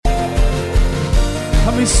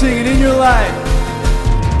me sing it in your life.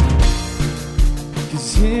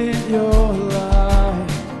 'Cause in your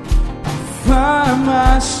life I find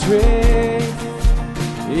my strength.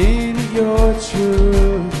 In your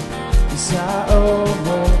truth as I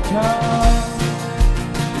overcome.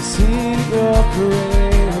 It's in your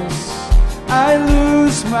grace I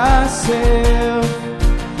lose myself.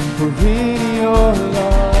 For in your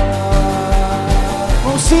love,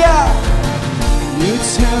 oh, see out. You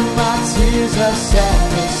turn my tears of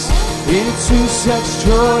sadness into such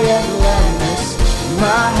joy and gladness.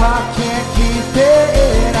 My heart can't keep it,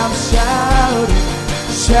 and I'm shouting,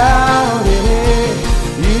 shouting.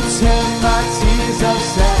 You turn my tears of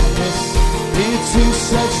sadness into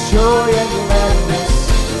such joy and gladness.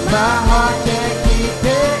 My heart can't keep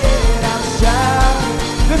it, and I'm shouting.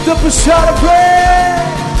 Lift up a shout of praise.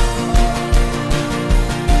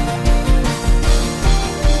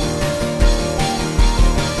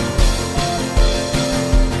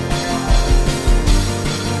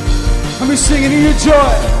 Let me sing it in your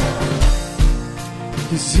joy.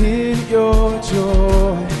 'Cause in your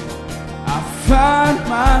joy I find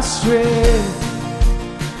my strength.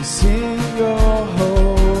 'Cause in your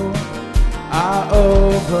hope I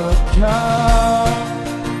overcome.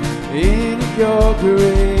 In your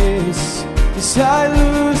grace as I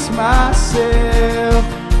lose myself.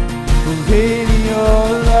 In your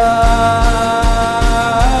love,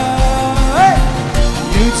 hey!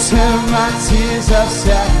 You turn my tears of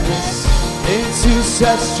sadness into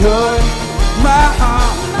such joy. My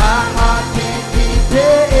heart can't keep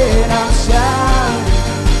it. I'm shouting,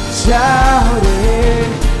 shouting.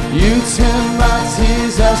 You turn my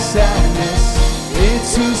tears of sadness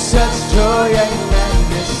into such joy and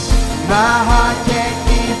gladness. My heart can't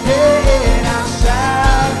keep it. I'm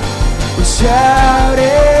shouting,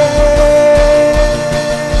 shouting.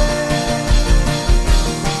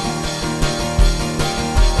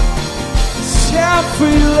 Shout for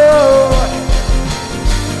you, Lord.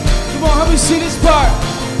 Come on, help me sing this part.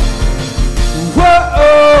 Whoa,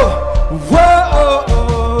 whoa, whoa,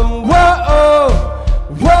 whoa,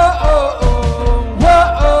 whoa,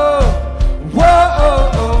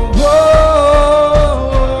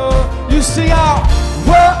 whoa. You sing out.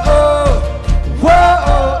 Whoa, whoa, whoa,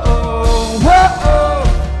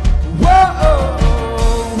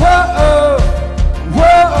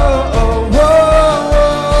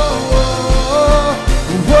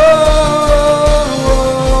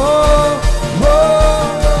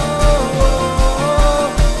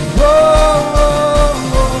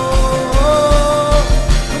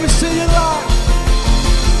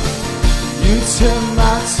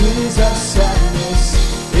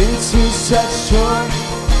 such joy,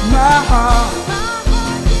 my heart.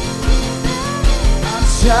 I'm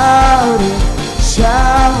shouting,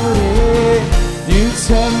 shouting. You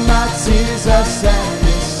turn my tears of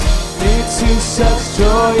sadness into such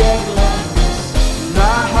joy and gladness.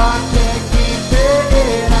 My heart can't keep it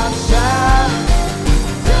in. I'm shouting.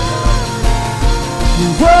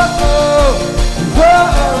 Whoa, whoa, whoa.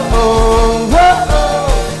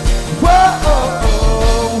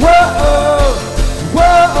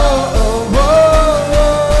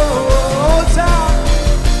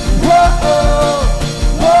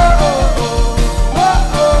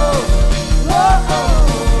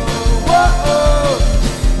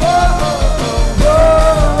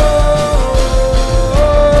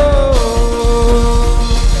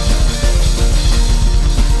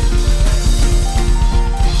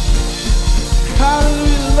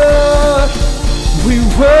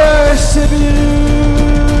 Worship you.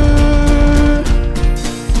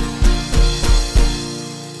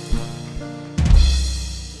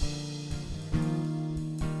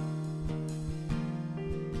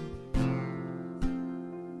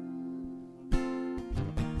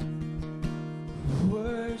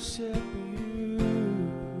 Worship you.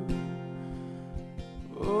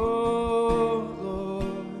 Oh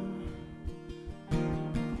Lord.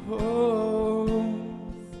 Oh.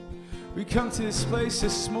 We come to this place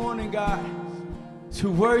this morning, God, to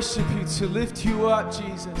worship you, to lift you up,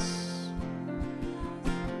 Jesus.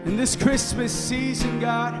 In this Christmas season,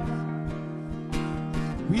 God,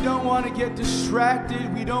 we don't want to get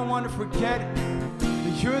distracted. We don't want to forget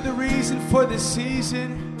that you're the reason for this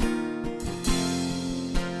season.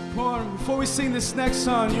 Come on, before we sing this next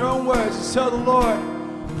song, in your own words, just tell the Lord.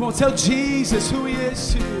 Come on, tell Jesus who he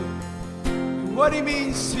is to you, and what he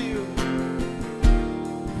means to you.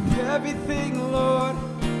 Everything, Lord.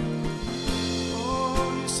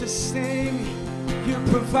 Oh, you sustain me, you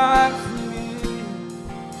provide for me,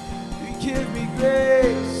 you give me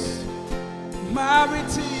grace, my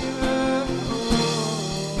Redeemer. Oh,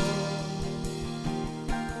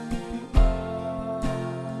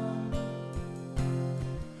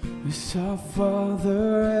 is our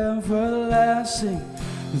Father everlasting,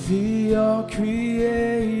 the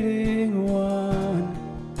all-creating one,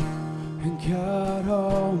 and God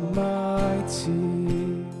Almighty.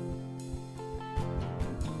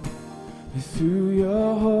 Through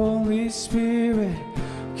your Holy Spirit,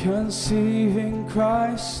 conceiving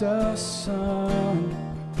Christ the Son,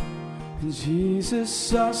 and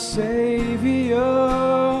Jesus our Savior.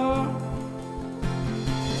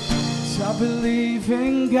 So I believe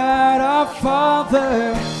in God our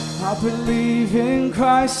Father, I believe in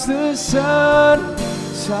Christ the Son,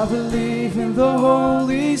 so I believe in the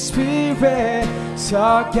Holy Spirit, so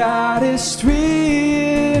our God is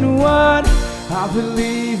three in one. I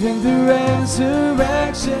believe in the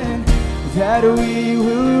resurrection, that we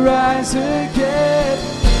will rise again,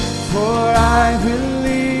 for I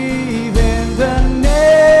believe in the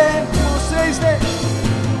name. Come on, say his name.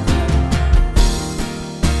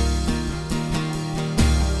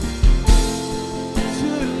 To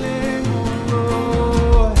the name of the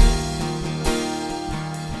Lord.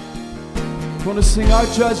 I want to sing our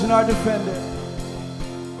judge and our defender.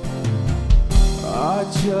 Our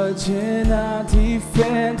judge and our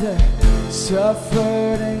defender,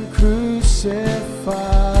 suffered and crucified.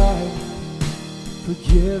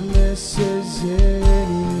 Forgiveness is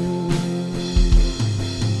in you.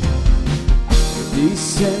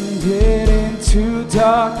 Descended into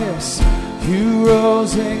darkness, you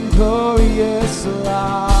rose in glorious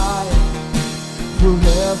light,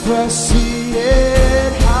 forever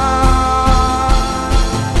seated high.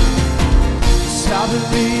 I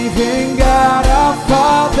believe in God our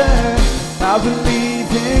Father, I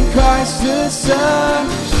believe in Christ the Son,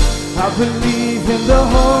 I believe in the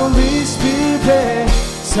Holy Spirit,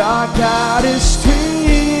 our God is three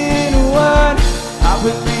in one. I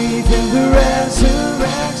believe in the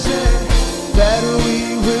resurrection, that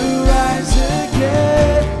we will rise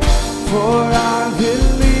again, for I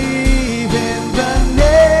believe in the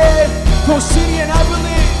name. Go city and I believe.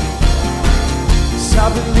 I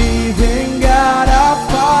believe in God our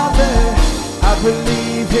Father, I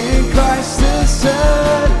believe in Christ the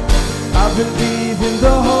Son, I believe in the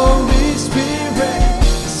Holy Spirit,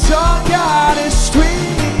 so God is three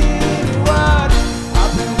in one. I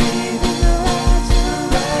believe in the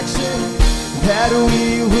resurrection, that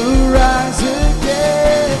we will rise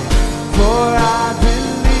again, for I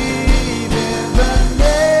believe in the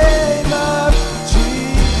name of Jesus.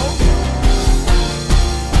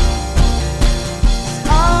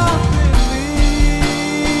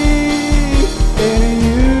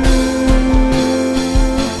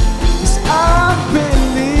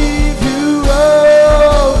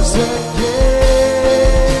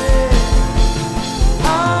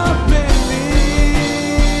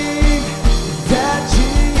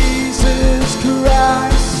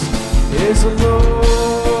 Is the Lord.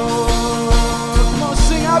 Come on,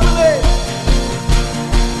 sing, I believe.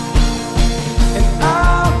 And I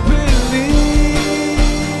believe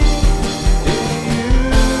in you.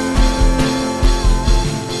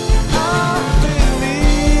 I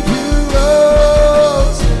believe you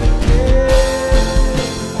rose again.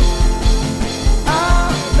 I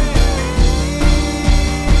believe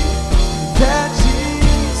that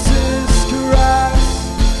Jesus Christ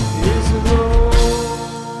is the Lord.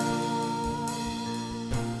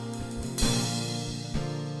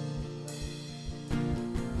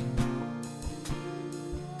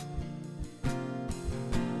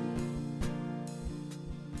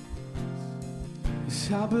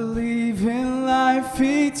 I believe in life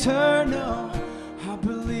eternal, I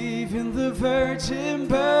believe in the virgin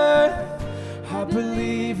birth, I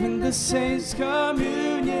believe in the saints'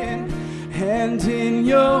 communion, and in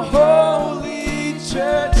your holy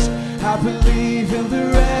church. I believe in the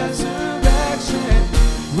resurrection,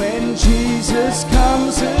 when Jesus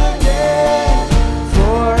comes again,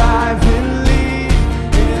 for I believe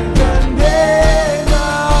in the name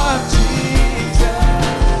of Jesus.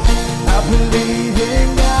 I believe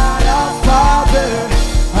in God our Father,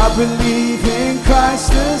 I believe in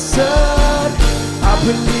Christ the Son, I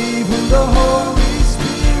believe in the Holy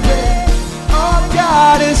Spirit, our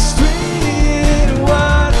God is three in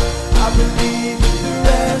one. I believe in the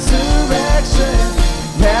resurrection,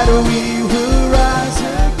 that we will rise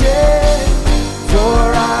again,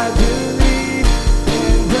 for I believe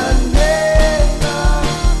in the name of,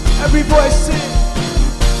 every voice sing.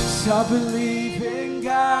 So I believe in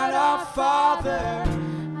God our Father,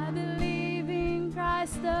 I believe in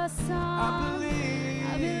Christ the Son, I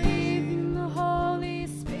believe in the Holy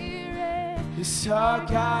Spirit, yes, our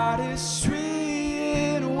God is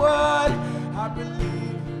three in one. I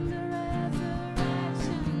believe in the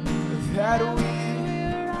resurrection, that we,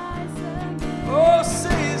 we'll rise again. oh,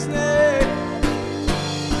 say his name.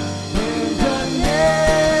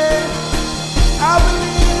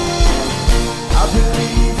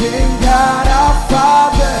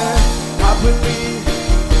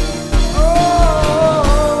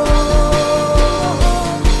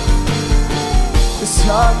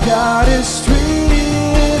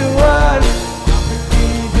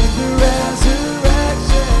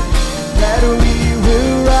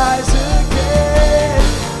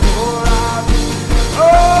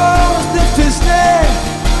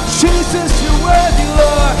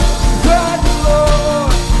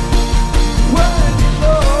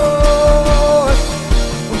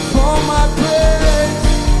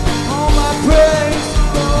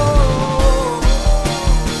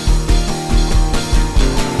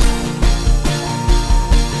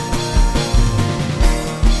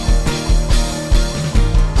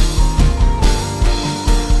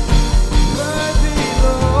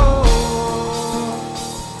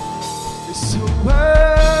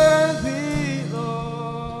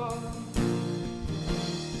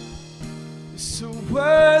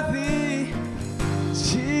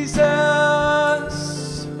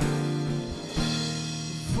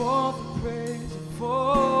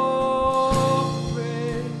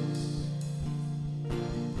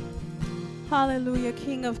 Hallelujah,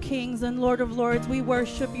 King of Kings and Lord of Lords, we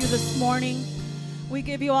worship you this morning. We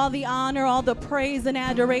give you all the honor, all the praise and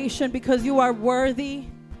adoration because you are worthy.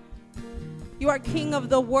 You are King of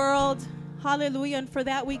the world. Hallelujah, and for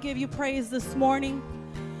that we give you praise this morning.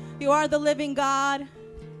 You are the living God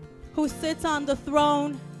who sits on the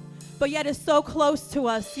throne, but yet is so close to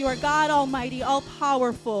us. You are God Almighty,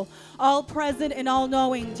 all-powerful, all-present, and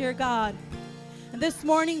all-knowing, dear God. And this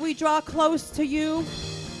morning we draw close to you.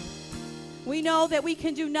 We know that we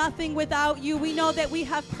can do nothing without you. We know that we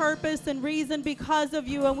have purpose and reason because of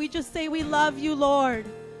you. And we just say we love you, Lord.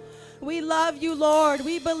 We love you, Lord.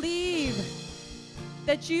 We believe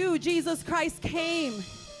that you, Jesus Christ, came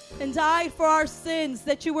and died for our sins,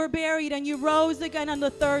 that you were buried and you rose again on the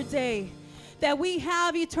third day, that we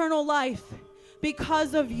have eternal life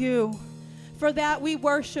because of you. For that we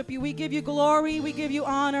worship you. We give you glory. We give you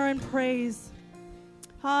honor and praise.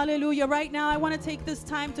 Hallelujah. Right now, I want to take this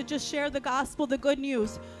time to just share the gospel, the good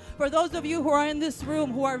news. For those of you who are in this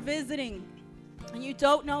room, who are visiting, and you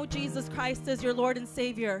don't know Jesus Christ as your Lord and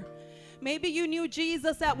Savior. Maybe you knew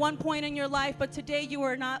Jesus at one point in your life, but today you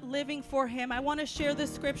are not living for him. I want to share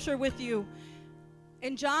this scripture with you.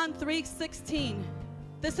 In John 3:16,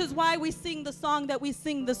 this is why we sing the song that we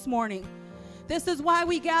sing this morning. This is why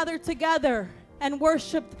we gather together and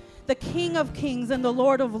worship the King of Kings and the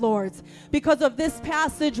Lord of Lords. Because of this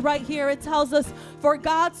passage right here, it tells us, for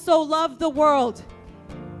God so loved the world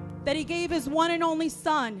that he gave his one and only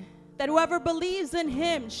Son, that whoever believes in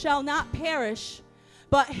him shall not perish,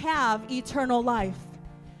 but have eternal life.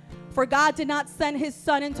 For God did not send his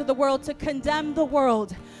Son into the world to condemn the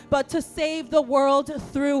world, but to save the world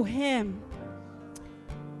through him.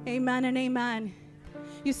 Amen and amen.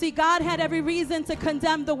 You see, God had every reason to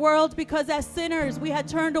condemn the world because as sinners, we had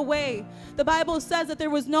turned away. The Bible says that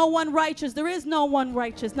there was no one righteous. There is no one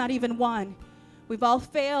righteous, not even one. We've all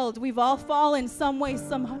failed. We've all fallen some way,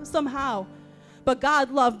 somehow. But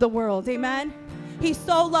God loved the world. Amen? He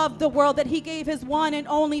so loved the world that he gave his one and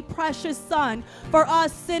only precious Son for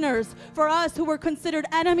us sinners, for us who were considered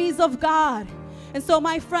enemies of God. And so,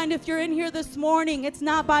 my friend, if you're in here this morning, it's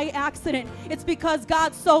not by accident. It's because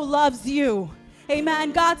God so loves you.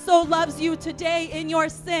 Amen. God so loves you today in your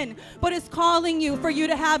sin, but is calling you for you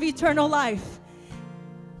to have eternal life.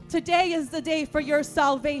 Today is the day for your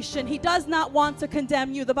salvation. He does not want to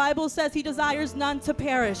condemn you. The Bible says he desires none to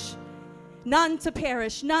perish. None to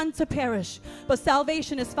perish, none to perish. But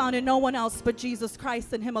salvation is found in no one else but Jesus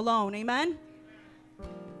Christ and him alone. Amen.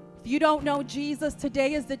 If you don't know Jesus,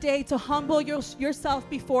 today is the day to humble yourself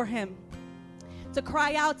before him, to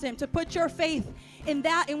cry out to him, to put your faith in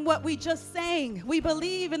what we just sang. We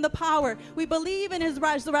believe in the power. We believe in his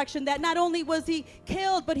resurrection, that not only was he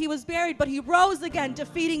killed, but he was buried, but he rose again,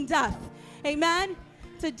 defeating death. Amen.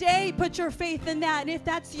 Today, put your faith in that. And if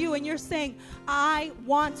that's you and you're saying, I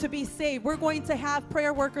want to be saved, we're going to have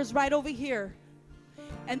prayer workers right over here.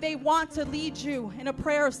 And they want to lead you in a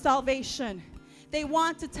prayer of salvation. They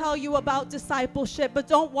want to tell you about discipleship, but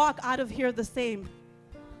don't walk out of here the same.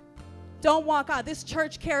 Don't walk out. This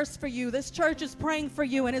church cares for you. This church is praying for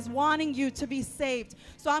you and is wanting you to be saved.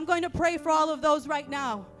 So I'm going to pray for all of those right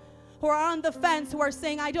now who are on the fence, who are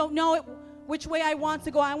saying, I don't know which way I want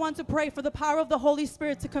to go. I want to pray for the power of the Holy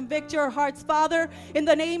Spirit to convict your hearts. Father, in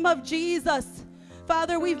the name of Jesus,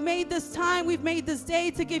 Father, we've made this time, we've made this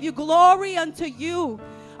day to give you glory unto you,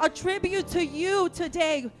 a tribute to you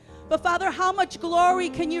today. But Father, how much glory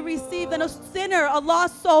can you receive than a sinner, a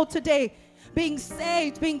lost soul today, being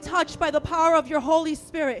saved, being touched by the power of your Holy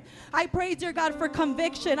Spirit? I pray, dear God, for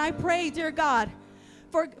conviction. I pray, dear God,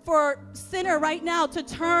 for sinner right now to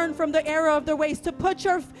turn from the error of their ways, to put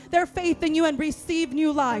their faith in you and receive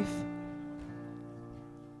new life.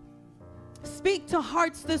 Speak to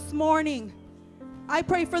hearts this morning. I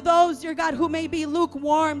pray for those, dear God, who may be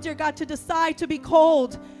lukewarm, dear God, to decide to be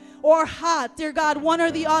cold or hot, dear God, one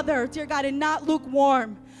or the other, dear God, and not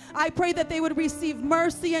lukewarm. I pray that they would receive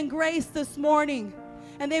mercy and grace this morning,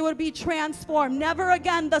 and they would be transformed, never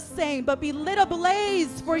again the same, but be lit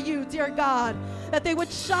ablaze for you, dear God, that they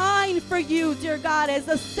would shine for you, dear God, as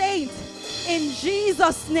a saint in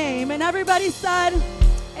Jesus' name. And everybody said,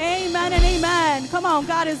 amen and amen. Come on,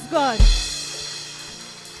 God is good.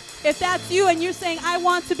 If that's you and you're saying, I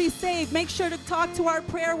want to be saved, make sure to talk to our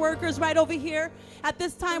prayer workers right over here. At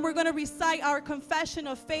this time, we're going to recite our confession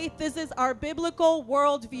of faith. This is our biblical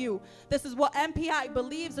worldview. This is what MPI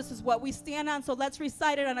believes. This is what we stand on. So let's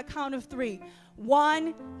recite it on a count of 3.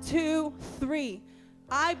 1, 2, 3.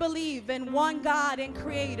 I believe in one God and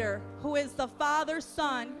Creator, who is the Father,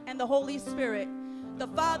 Son, and the Holy Spirit. The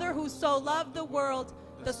Father who so loved the world,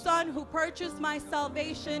 the Son who purchased my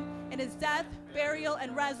salvation in his death, burial,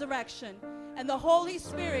 and resurrection, and the Holy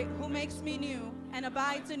Spirit who makes me new and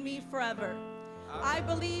abides in me forever. I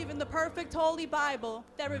believe in the perfect Holy Bible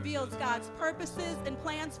that reveals God's purposes and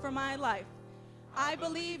plans for my life. I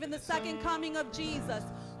believe in the second coming of Jesus,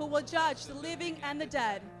 who will judge the living and the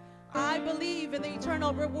dead. I believe in the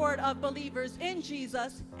eternal reward of believers in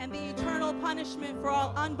Jesus and the eternal punishment for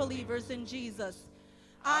all unbelievers in Jesus.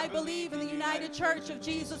 I believe in the United Church of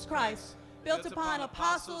Jesus Christ, built upon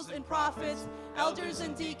apostles and prophets, elders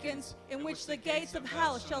and deacons, in which the gates of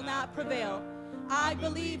hell shall not prevail. I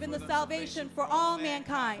believe in the salvation for all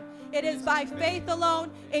mankind. It is by faith alone,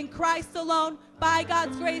 in Christ alone, by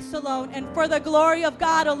God's grace alone, and for the glory of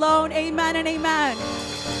God alone. Amen and amen.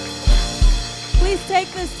 Please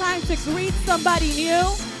take this time to greet somebody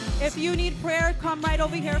new. If you need prayer, come right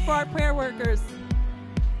over here for our prayer workers.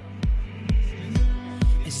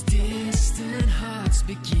 As distant hearts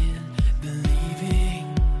begin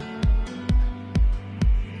believing,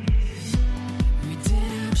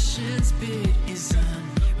 redemption's bid is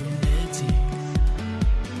unrelenting.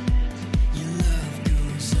 Your love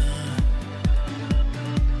goes on.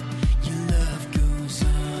 Your love goes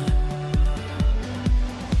on.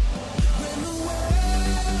 When the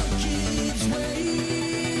world gives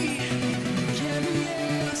way, carry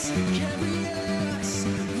us with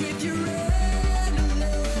your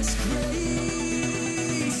endless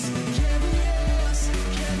grace. Carry us.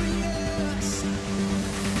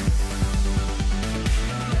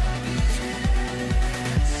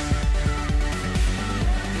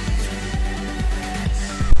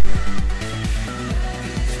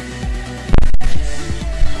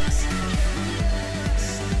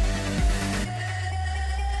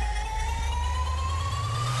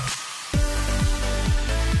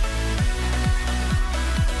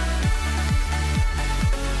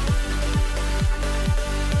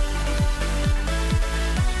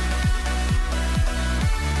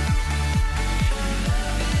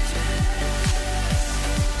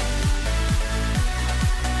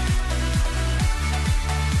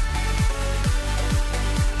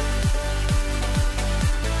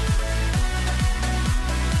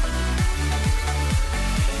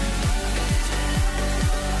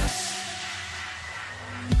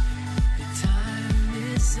 The time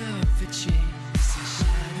is up for change and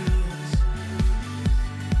shadows.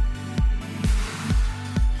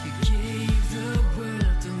 You gave the world a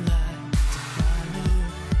light to follow.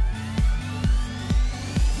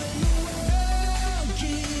 When the world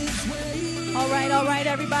gives way. All right,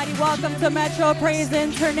 everybody. Welcome to Metro Praise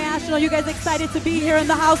International. You guys excited to be here in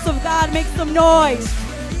the house of God? Make some noise.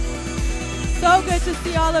 So good to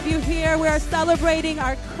see all of you here. We are celebrating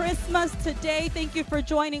our Christmas today. Thank you for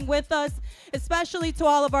joining with us, especially to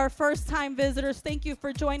all of our first-time visitors. Thank you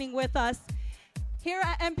for joining with us. Here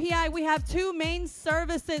at MPI, we have two main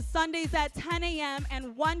services, Sundays at 10 a.m.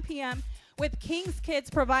 and 1 p.m. with King's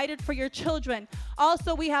Kids provided for your children.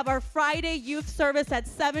 Also, we have our Friday youth service at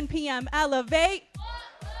 7 p.m. Elevate.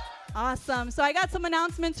 Awesome. So I got some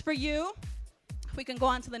announcements for you. If we can go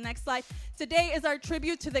on to the next slide. Today is our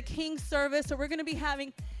tribute to the King's service. So we're going to be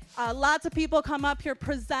having lots of people come up here,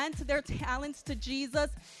 present their talents to Jesus.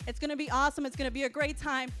 It's going to be awesome. It's going to be a great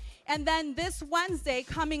time. And then this Wednesday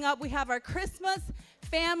coming up, we have our Christmas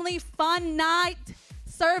family fun night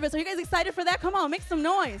service. Are you guys excited for that? Come on, make some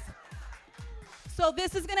noise. So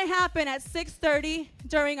this is going to happen at 6:30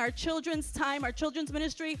 during our children's time, our children's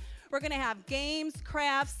ministry. We're going to have games,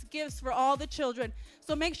 crafts, gifts for all the children.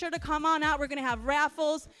 So make sure to come on out. We're going to have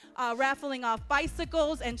raffles, raffling off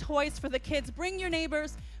bicycles and toys for the kids. Bring your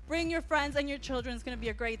neighbors, bring your friends and your children. It's going to be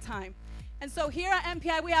a great time. And so here at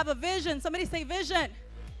MPI, we have a vision. Somebody say vision.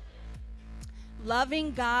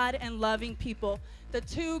 Loving God and loving people, the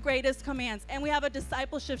two greatest commands. And we have a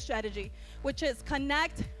discipleship strategy, which is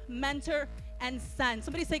connect, mentor, and send.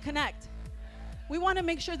 Somebody say connect. We want to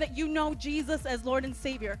make sure that you know Jesus as Lord and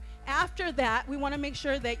Savior. After that, we want to make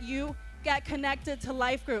sure that you get connected to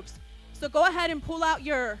life groups. So go ahead and pull out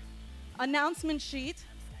your announcement sheet.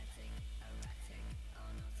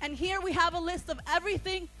 And here we have a list of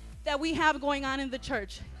everything that we have going on in the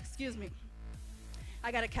church. Excuse me.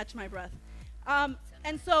 I got to catch my breath. And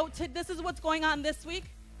so this is what's going on this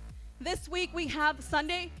week. This week we have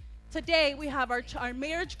Sunday. Today we have our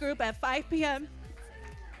marriage group at 5 p.m.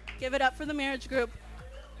 Give it up for the marriage group.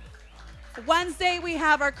 Wednesday, we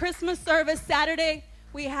have our Christmas service. Saturday,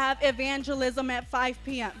 we have evangelism at 5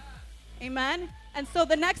 p.m. Amen? And so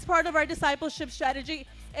the next part of our discipleship strategy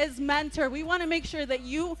is mentor. We want to make sure that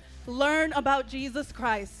you learn about Jesus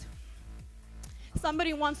Christ.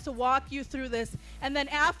 Somebody wants to walk you through this. And then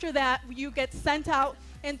after that, you get sent out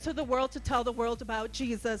into the world to tell the world about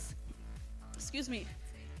Jesus. Excuse me.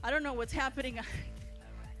 I don't know what's happening.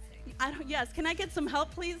 Yes, can I get some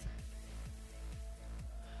help, please?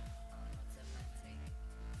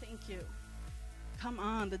 Thank you. Come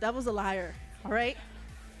on, the devil's a liar, all right?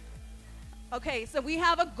 Okay, so we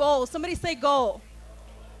have a goal. Somebody say goal.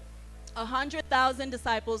 100,000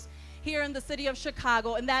 disciples here in the city of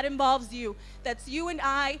Chicago, and that involves you. That's you and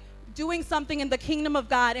I doing something in the kingdom of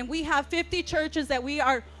God. And we have 50 churches that we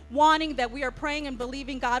are wanting, that we are praying and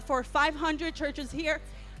believing God for. 500 churches here.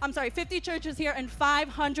 50 churches here and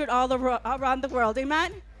 500 all around the world.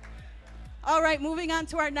 Amen? All right, moving on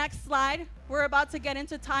to our next slide. We're about to get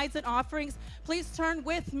into tithes and offerings. Please turn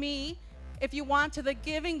with me, if you want, to the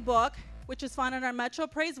giving book, which is found on our Metro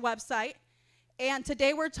Praise website. And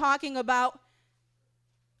today we're talking about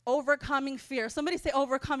overcoming fear. Somebody say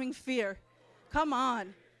overcoming fear. Come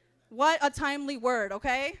on. What a timely word,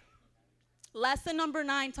 okay? Lesson number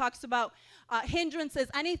 9 talks about hindrances,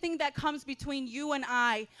 anything that comes between you and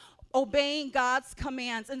I obeying God's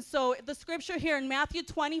commands. And so the scripture here in Matthew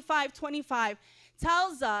 25:25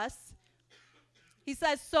 tells us, he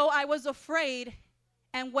says, "So I was afraid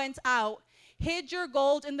and went out, hid your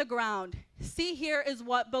gold in the ground. See, here is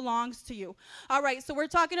what belongs to you." All right, so we're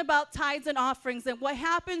talking about tithes and offerings. And what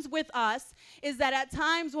happens with us is that at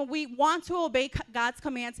times when we want to obey God's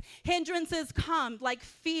commands, hindrances come, like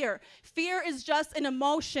fear. Fear is just an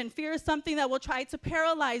emotion. Fear is something that will try to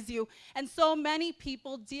paralyze you. And so many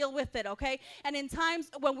people deal with it, okay? And in times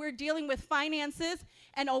when we're dealing with finances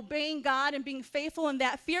and obeying God and being faithful in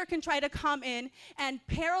that, fear can try to come in and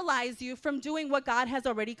paralyze you from doing what God has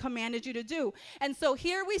already commanded you to do. And so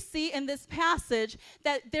here we see in this passage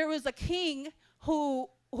that there was a king who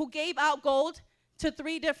gave out gold to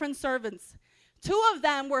 3 different servants. 2 of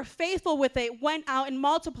them were faithful with it, went out and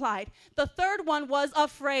multiplied. The third one was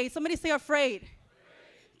afraid. Somebody say afraid.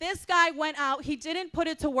 This guy went out, he didn't put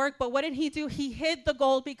it to work, but what did he do? He hid the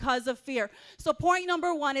gold because of fear. So point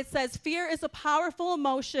number 1, it says fear is a powerful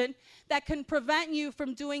emotion that can prevent you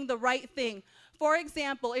from doing the right thing. For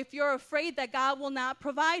example, if you're afraid that God will not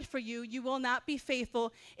provide for you, you will not be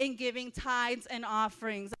faithful in giving tithes and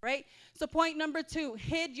offerings, all right? So point number 2,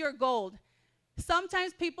 hid your gold.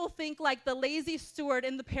 Sometimes people think like the lazy steward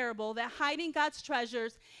in the parable, that hiding God's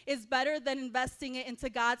treasures is better than investing it into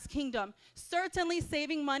God's kingdom. Certainly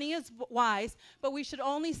saving money is wise, but we should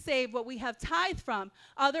only save what we have tithe from.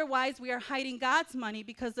 Otherwise, we are hiding God's money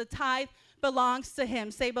because the tithe belongs to him.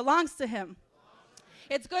 Say, belongs to him.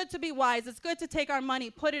 It's good to be wise. It's good to take our money,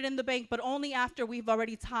 put it in the bank, but only after we've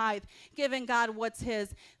already tithed, given God what's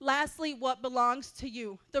his. Lastly, what belongs to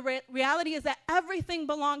you? The reality is that everything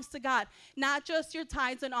belongs to God, not just your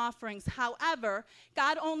tithes and offerings. However,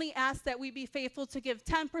 God only asks that we be faithful to give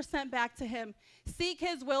 10% back to him. Seek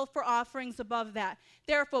his will for offerings above that.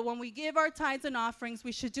 Therefore, when we give our tithes and offerings,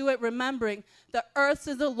 we should do it remembering the earth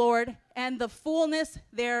is the Lord and the fullness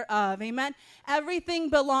thereof. Amen. Everything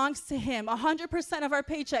belongs to him. 100% of our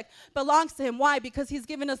paycheck belongs to him. Why? Because he's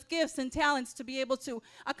given us gifts and talents to be able to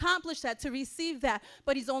accomplish that, to receive that.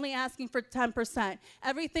 But he's only asking for 10%.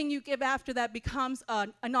 Everything you give after that becomes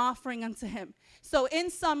an offering unto him. So in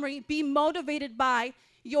summary, be motivated by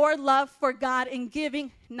your love for God in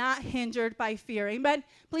giving, not hindered by fear. Amen.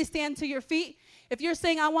 Please stand to your feet. If you're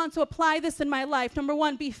saying, I want to apply this in my life, number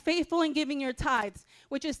 1, be faithful in giving your tithes,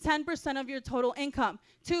 which is 10% of your total income.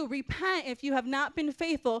 2, repent if you have not been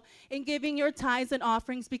faithful in giving your tithes and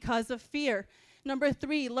offerings because of fear. Number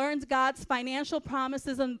 3, learn God's financial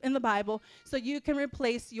promises in the Bible so you can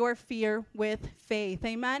replace your fear with faith.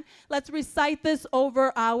 Amen. Let's recite this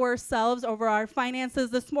over ourselves, over our finances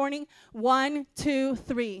this morning. 1, 2,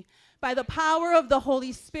 3. By the power of the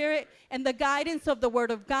Holy Spirit and the guidance of the Word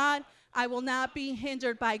of God, I will not be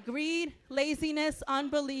hindered by greed, laziness,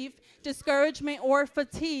 unbelief, discouragement, or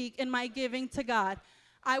fatigue in my giving to God.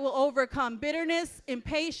 I will overcome bitterness,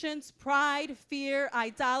 impatience, pride, fear,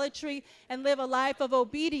 idolatry, and live a life of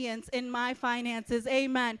obedience in my finances.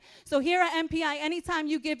 Amen. So here at MPI, anytime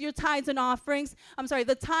you give your tithes and offerings,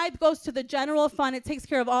 the tithe goes to the general fund. It takes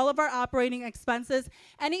care of all of our operating expenses.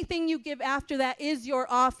 Anything you give after that is your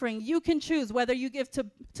offering. You can choose whether you give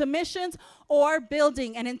to missions or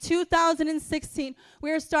building. And in 2016,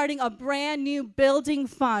 we're starting a brand new building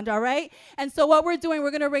fund, all right? And so what we're doing,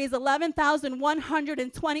 we're going to raise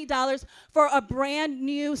 $11,120 for a brand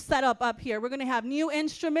new setup up here. We're going to have new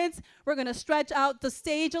instruments. We're going to stretch out the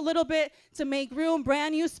stage a little bit to make room,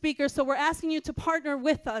 brand new speakers. So we're asking you to partner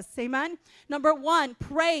with us, amen? Number 1,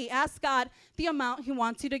 pray. Ask God the amount he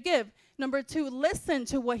wants you to give. Number 2, listen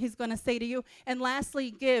to what he's going to say to you. And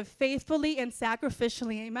lastly, give faithfully and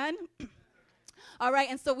sacrificially, amen? All right,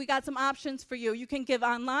 and so we got some options for you. You can give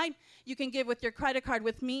online. You can give with your credit card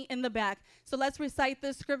with me in the back. So let's recite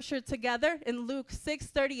this scripture together in Luke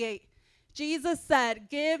 6:38. Jesus said,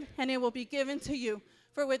 "Give, and it will be given to you.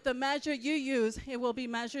 For with the measure you use, it will be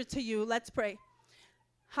measured to you." Let's pray.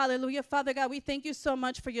 Hallelujah. Father God, we thank you so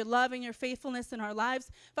much for your love and your faithfulness in our lives.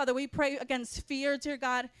 Father, we pray against fear, dear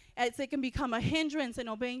God, as it can become a hindrance in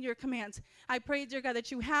obeying your commands. I pray, dear God, that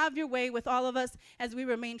you have your way with all of us as we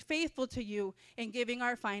remain faithful to you in giving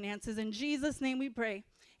our finances. In Jesus' name we pray.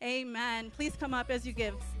 Amen. Please come up as you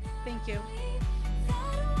give. Thank you.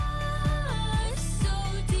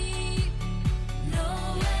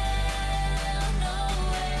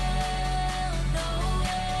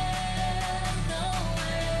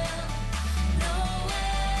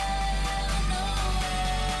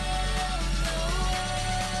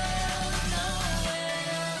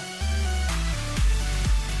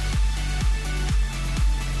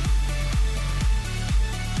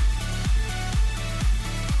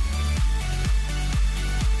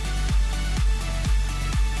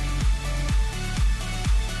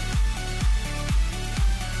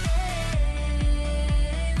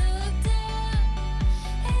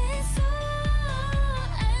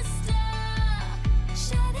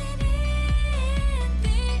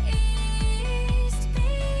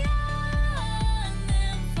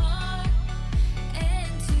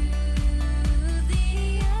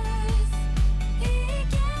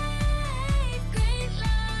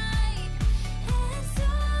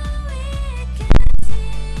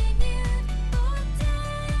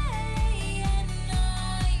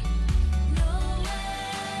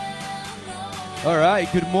 All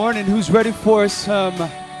right, good morning. Who's ready for some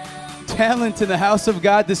talent in the house of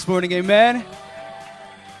God this morning? Amen.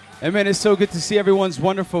 Amen. It's so good to see everyone's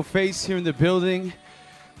wonderful face here in the building.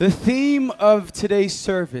 The theme of today's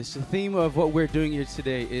service, the theme of what we're doing here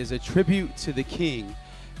today is a tribute to the King.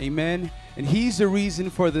 Amen. And he's the reason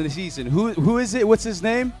for the season. Who is it? What's his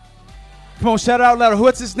name? Come on, shout it out louder.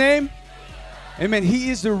 What's his name? Amen. He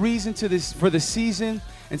is the reason for the season.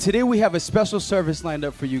 And today we have a special service lined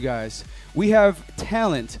up for you guys. We have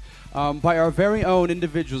talent by our very own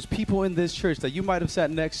individuals, people in this church that you might have sat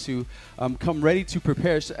next to, come ready to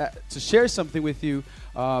prepare to share something with you,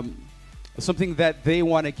 something that they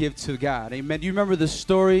want to give to God. Amen. Do you remember the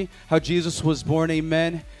story, how Jesus was born?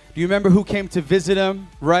 Amen. Do you remember who came to visit him,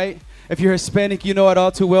 right? If you're Hispanic, you know it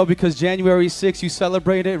all too well because January 6th, you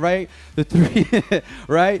celebrate it, right? The three,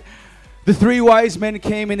 right? The three wise men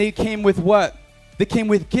came, and they came with what? They came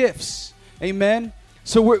with gifts. Amen.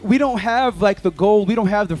 So we don't have like the gold. We don't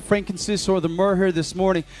have the frankincense or the myrrh here this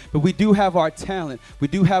morning, but we do have our talent. We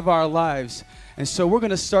do have our lives. And so we're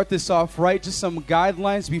going to start this off right. Just some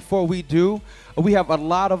guidelines before we do. We have a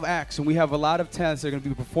lot of acts and we have a lot of talents that are going to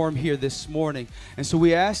be performed here this morning. And so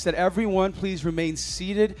we ask that everyone please remain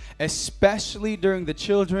seated, especially during the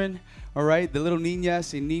children, all right, the little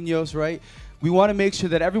niñas and niños, right? We want to make sure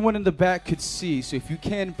that everyone in the back could see. So if you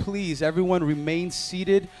can, please, everyone remain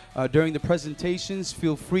seated during the presentations.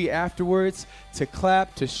 Feel free afterwards to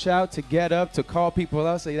clap, to shout, to get up, to call people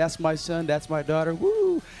out. Say, that's my son, that's my daughter.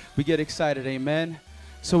 Woo! We get excited, amen?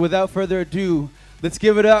 So without further ado, let's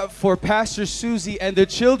give it up for Pastor Susie and the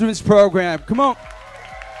children's program. Come on.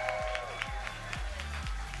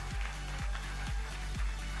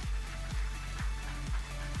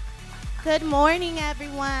 Good morning,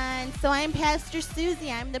 everyone. So I'm Pastor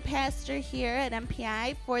Susie. I'm the pastor here at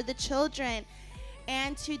MPI for the children.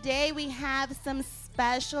 And today we have some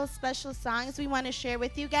special songs we want to share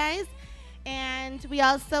with you guys. And we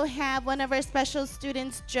also have one of our special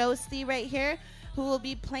students, Josie, right here, who will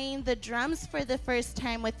be playing the drums for the first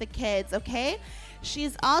time with the kids, okay?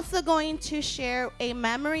 She's also going to share a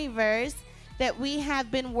memory verse that we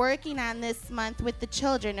have been working on this month with the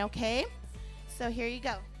children, okay? So here you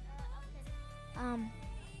go.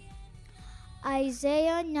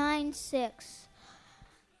 Isaiah 9:6.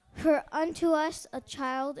 For unto us a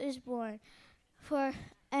child is born,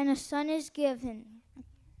 and a son is given,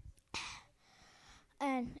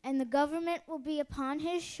 and the government will be upon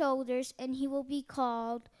his shoulders, and he will be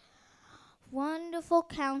called Wonderful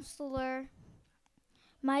Counselor,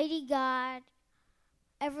 Mighty God,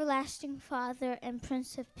 Everlasting Father, and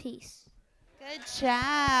Prince of Peace. Good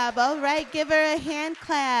job. All right, give her a hand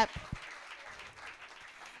clap.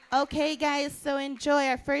 Okay, guys, so enjoy.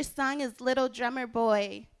 Our first song is Little Drummer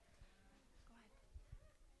Boy.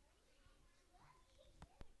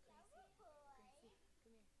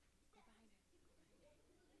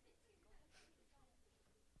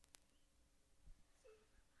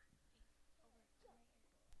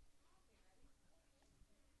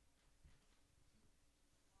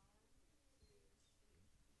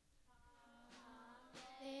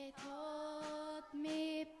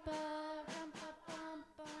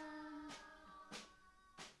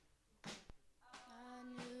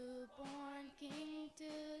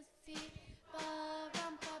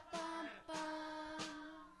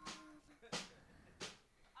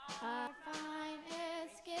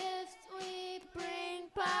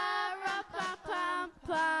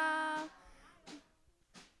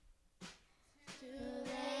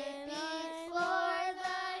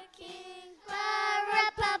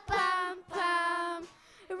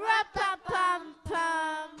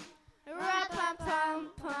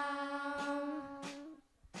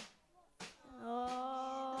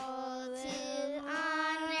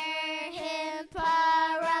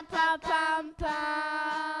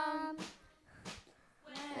 pum.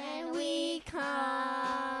 When we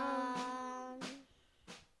come,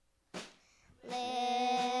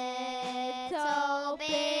 little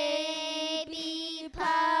baby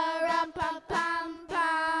parum pum pum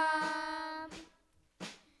pum.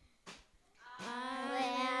 I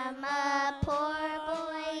am a poor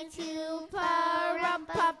boy to parum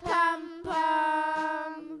pum pum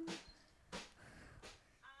pum.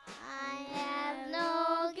 I have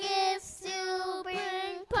no gifts to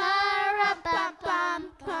bring,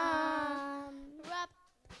 pa-rum-pum-pum-pum.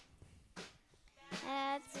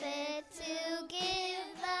 That's fit to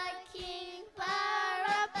give the king,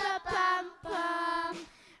 pa-rum-pum-pum-pum,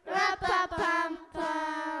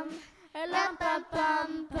 rum-pum-pum-pum,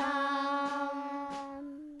 rum-pum-pum-pum.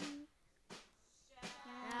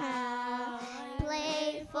 I'll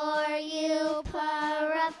play for you,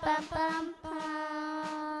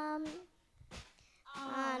 pa-rum-pum-pum-pum,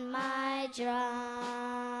 on my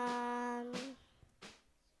drum.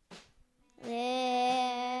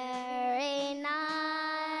 There a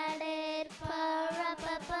knotted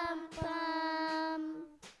pa-rum-pum-pum,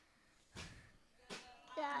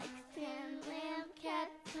 like in lamb cat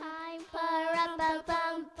time,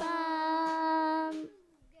 pa-rum-pum-pum-pum.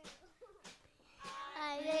 I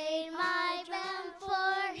laid my drum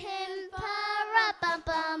for him,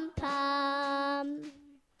 pa-rum-pum-pum-pum.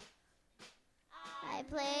 I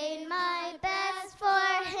played my best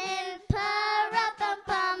for him,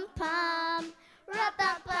 pa-rum-pum-pum-pum,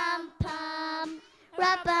 rum-pum-pum-pum,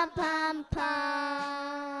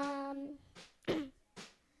 rum-pum-pum-pum. And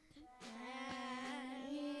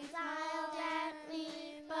he smiled at me,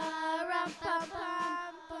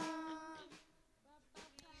 pa-rum-pum-pum-pum,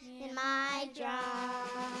 in my drum.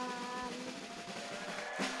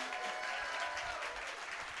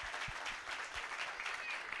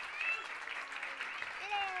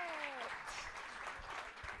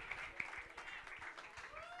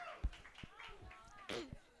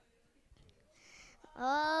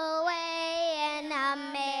 Away in a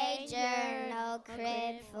major, no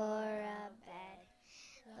crib for a bed,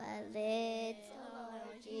 but little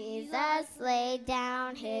Lord Jesus laid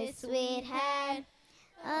down his sweet head.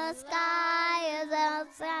 The sky is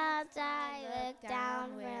outside, I look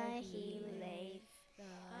down where he lay.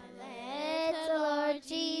 Little Lord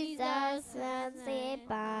Jesus asleep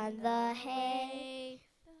on the hay.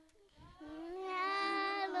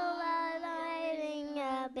 Lighting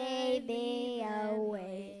a baby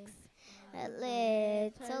awakes. A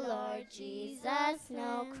little Lord Jesus,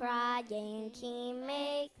 no crying he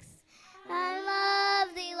makes. I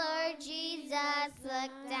love thee, Lord Jesus,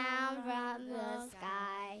 look down from the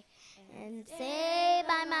sky and say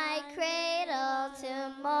by my cradle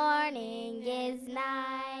till morning is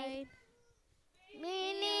night.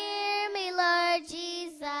 Be near me, Lord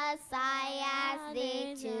Jesus, I ask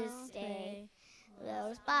thee to stay.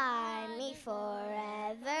 Close by me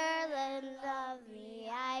forever, then love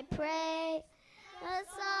me, I pray. Bless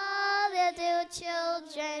all the dear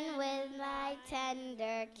children with my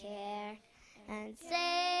tender care, and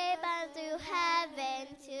save unto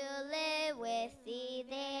heaven to live with thee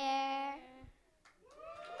there.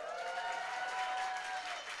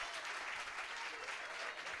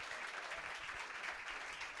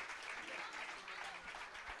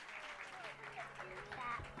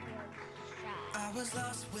 I was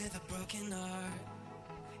lost with a broken heart.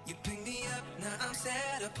 You picked me up, now I'm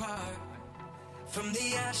set apart. From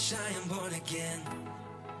the ash I am born again,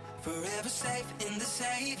 forever safe in the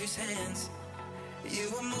Savior's hands.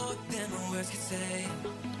 You are more than my words could say.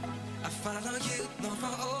 I follow you, Lord,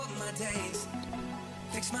 for all my days.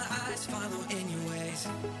 Fix my eyes, follow in your ways.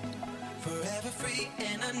 Forever free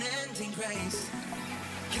in unending grace.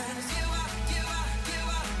 'Cause you are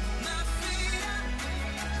my freedom.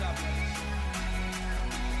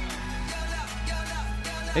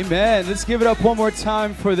 Amen. Let's give it up one more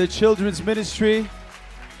time for the children's ministry.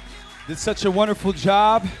 Did such a wonderful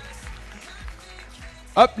job.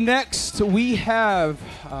 Up next, we have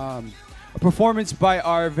a performance by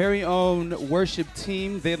our very own worship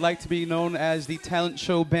team. They'd like to be known as the Talent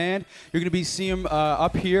Show Band. You're going to be seeing them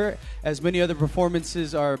up here as many other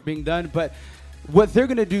performances are being done. But what they're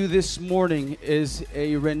going to do this morning is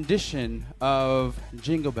a rendition of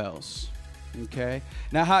Jingle Bells. Okay.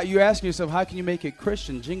 Now, how you ask yourself, how can you make it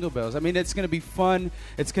Christian? Jingle Bells. I mean, it's going to be fun.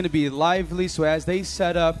 It's going to be lively. So as they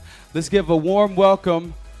set up, let's give a warm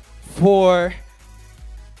welcome for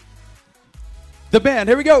the band.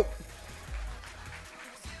 Here we go.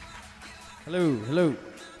 Hello, hello.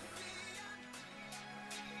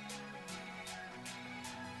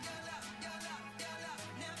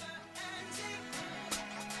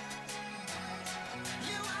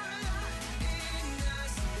 You are alive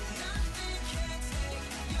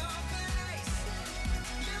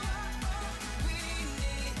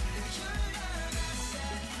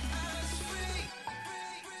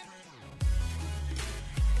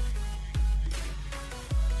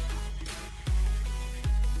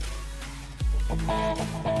In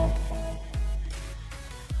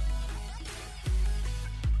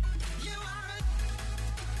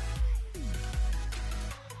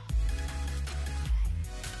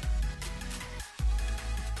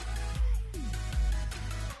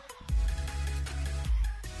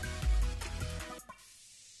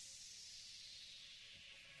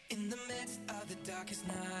the midst of the darkest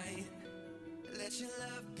night, let your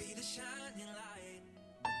love be the shining light.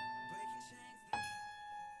 Breaking chains.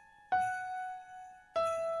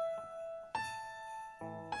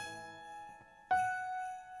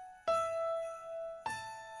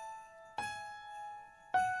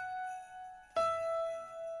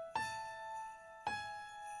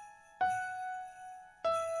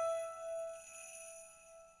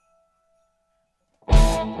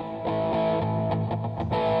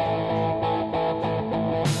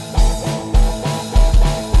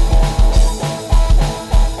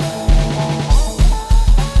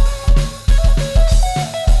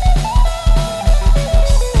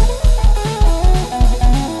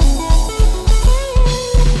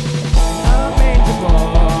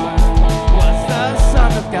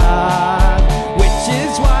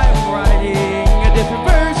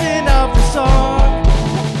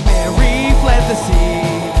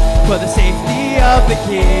 For the safety of the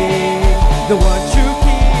King, the one true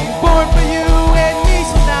King, born for you and me.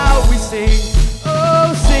 So now we sing,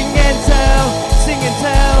 oh, sing and tell, sing and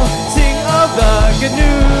tell, sing of the good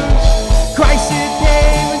news. Christ it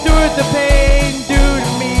came, endured the pain, due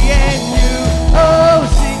to me and you. Oh,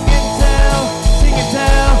 sing and tell,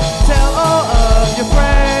 tell all of your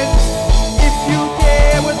friends. If you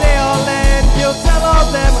care where they all land, you'll tell all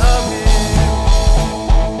them of Him.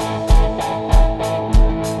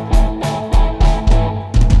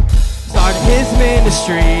 His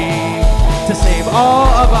ministry to save all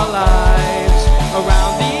of our lives.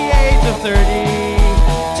 Around the age of 30,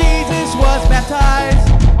 Jesus was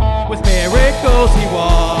baptized. With miracles He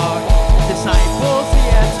walked, disciples He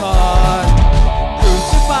had taught.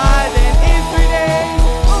 Crucified and in 3 days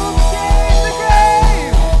overcame the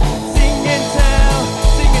grave. Sing and tell,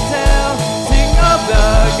 sing of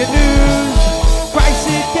the good news.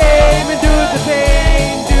 Christ it came, endured the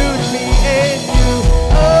pain, due to me and you.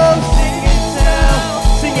 Oh,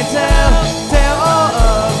 tell all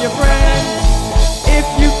of your friends. If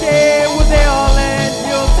you care where they all land,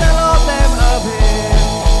 you'll tell all them of Him.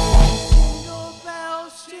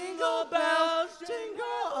 Jingle bells,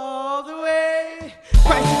 jingle all the way.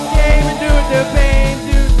 Christ came and endured the pain,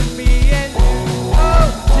 due to me and you. Oh,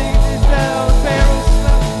 Jesus bells, barrels,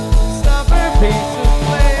 stubborn piece of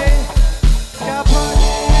clay. Got put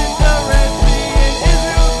in the Red Sea and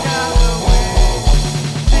Israel got away.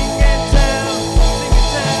 Sing and tell.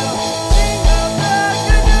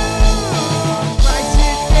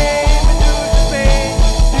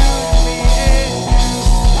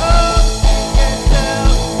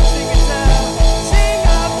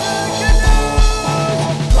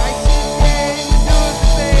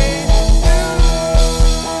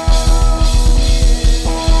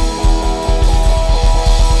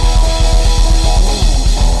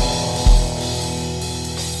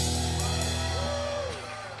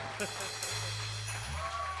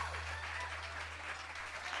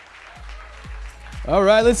 All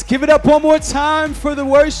right, let's give it up one more time for the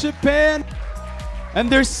worship band and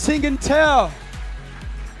their sing and tell.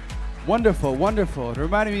 Wonderful, wonderful. It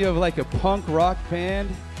reminded me of like a punk rock band.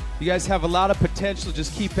 You guys have a lot of potential.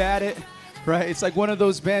 Just keep at it, right? It's like one of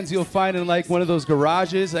those bands you'll find in like one of those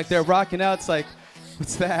garages. Like they're rocking out. It's like,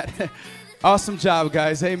 what's that? Awesome job,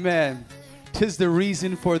 guys. Amen. 'Tis the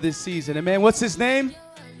reason for this season. Amen. What's his name?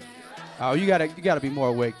 Oh, you gotta be more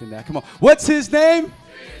awake than that. Come on. What's his name?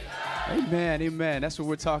 Amen, amen. That's what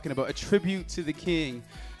we're talking about. A tribute to the King.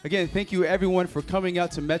 Again, thank you everyone for coming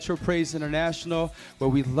out to Metro Praise International, where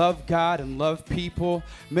we love God and love people.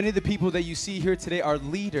 Many of the people that you see here today are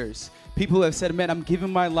leaders. People who have said, man, I'm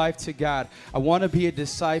giving my life to God. I want to be a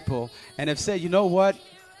disciple. And have said, you know what?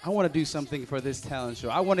 I want to do something for this talent show.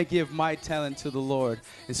 I want to give my talent to the Lord.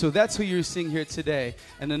 And so that's who you're seeing here today.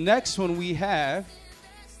 And the next one we have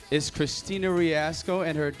is Christina Riasco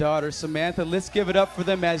and her daughter Samantha. Let's give it up for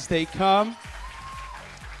them as they come.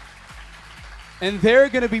 And they're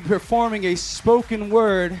going to be performing a spoken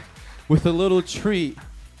word with a little treat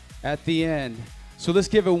at the end. So let's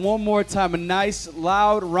give it one more time. A nice,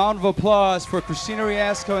 loud round of applause for Christina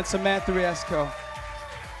Riasco and Samantha Riasco.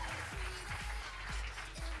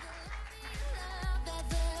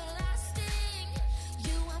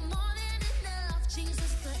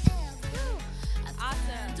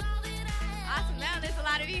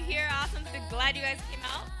 Glad you guys came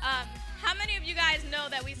out. How many of you guys know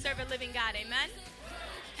that we serve a living God? Amen?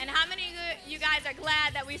 And how many of you guys are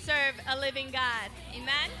glad that we serve a living God?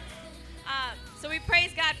 Amen? So we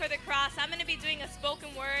praise God for the cross. I'm going to be doing a spoken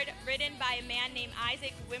word written by a man named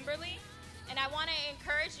Isaac Wimberly. And I want to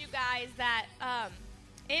encourage you guys that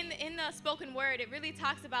in the spoken word, it really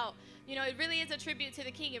talks about, it really is a tribute to the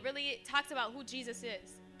King. It really talks about who Jesus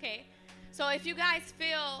is, okay? So if you guys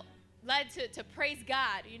feel led to praise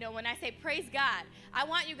God, when I say praise God, I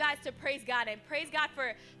want you guys to praise God and praise God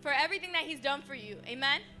for everything that he's done for you.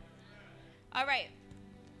 Amen? All right.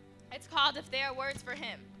 It's called If There Are Words for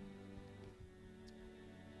Him.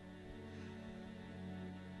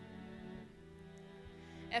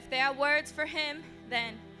 If there are words for him,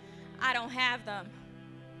 then I don't have them.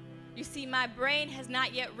 You see, my brain has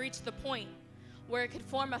not yet reached the point where it could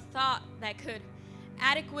form a thought that could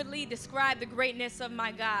adequately describe the greatness of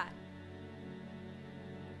my God.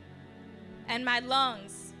 And my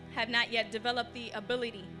lungs have not yet developed the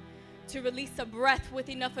ability to release a breath with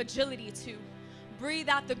enough agility to breathe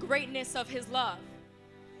out the greatness of his love.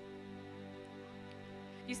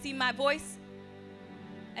 You see, my voice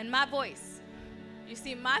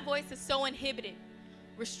is so inhibited,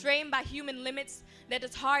 restrained by human limits, that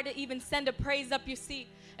it's hard to even send a praise up. You see,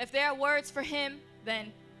 if there are words for him,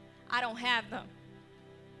 then I don't have them.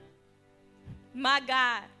 My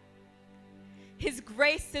God, his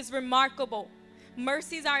grace is remarkable.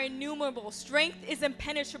 Mercies are innumerable. Strength is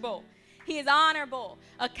impenetrable. He is honorable,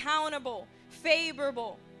 accountable,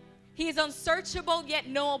 favorable. He is unsearchable yet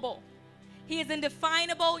knowable. He is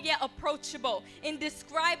indefinable yet approachable,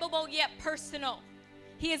 indescribable yet personal.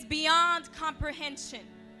 He is beyond comprehension,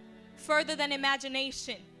 further than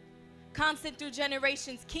imagination, constant through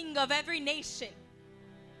generations, king of every nation.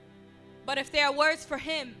 But if there are words for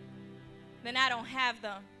him, then I don't have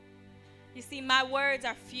them. You see, my words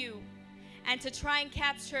are few, and to try and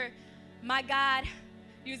capture my God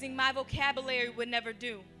using my vocabulary would never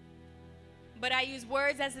do. But I use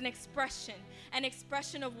words as an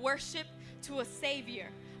expression of worship to a Savior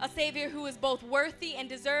who is both worthy and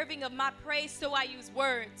deserving of my praise, so I use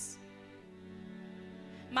words.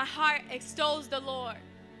 My heart extols the Lord,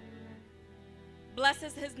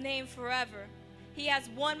 blesses his name forever. He has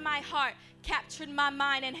won my heart, captured my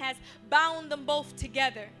mind, and has bound them both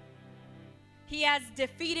together. He has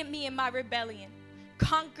defeated me in my rebellion,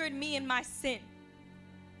 conquered me in my sin.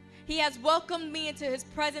 He has welcomed me into his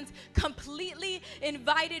presence, completely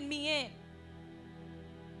invited me in,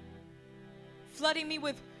 flooding me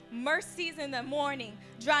with mercies in the morning,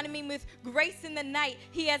 drowning me with grace in the night.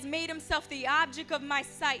 He has made himself the object of my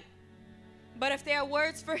sight. But if there are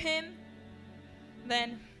words for him,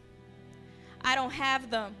 then I don't have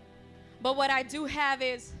them. But what I do have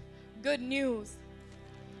is good news.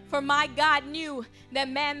 For my God knew that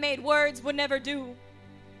man-made words would never do.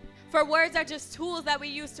 For words are just tools that we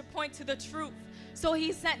use to point to the truth. So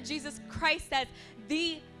he sent Jesus Christ as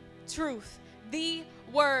the truth, the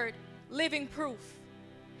word, living proof.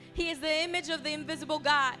 He is the image of the invisible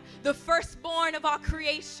God, the firstborn of all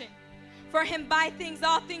creation. For him, by things,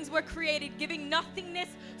 all things were created, giving nothingness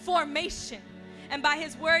formation. And by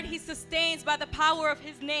his word, he sustains by the power of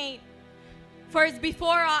his name. For he is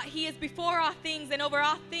before all things, and over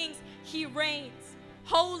all things he reigns.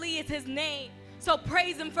 Holy is his name. So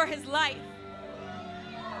praise him for his life.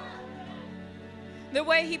 The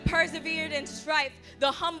way he persevered in strife,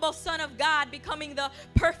 the humble Son of God becoming the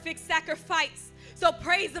perfect sacrifice. So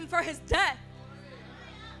praise him for his death.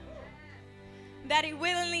 That he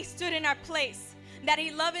willingly stood in our place. That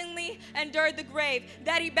he lovingly endured the grave.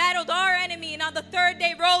 That he battled our enemy and on the third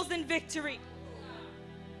day rose in victory.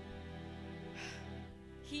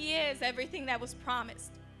 He is everything that was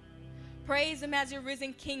promised. Praise him as your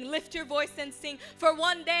risen King. Lift your voice and sing. For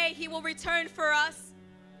one day he will return for us.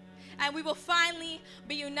 And we will finally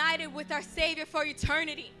be united with our Savior for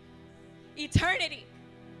eternity. Eternity.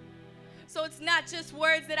 So it's not just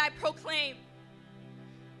words that I proclaim.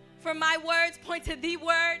 For my words point to the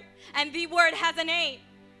word, and the word has a name.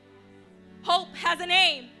 Hope has a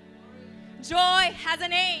name. Joy has a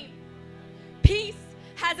name. Peace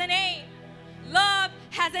has a name. Love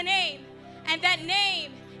has a name. And that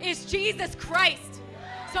name is Jesus Christ.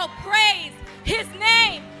 So praise his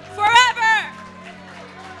name forever.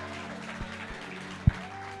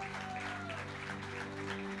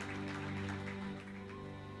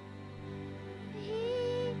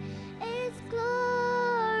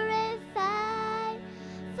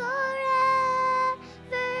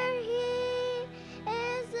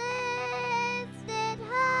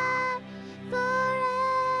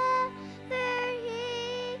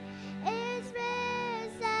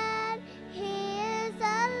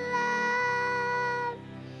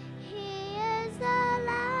 He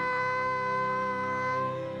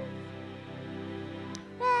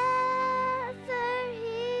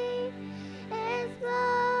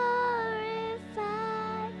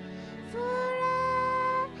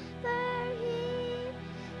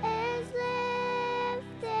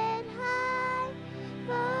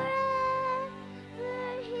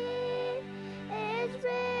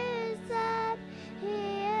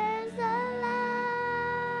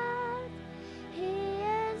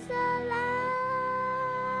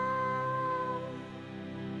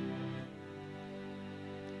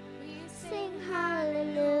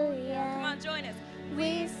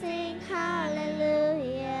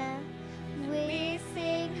hallelujah. We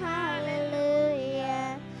sing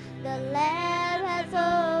hallelujah. The Lamb has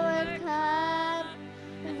overcome.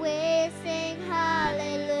 We sing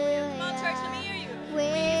hallelujah. Come on, church, let me hear you. We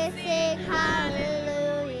sing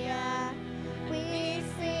hallelujah. We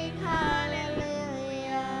sing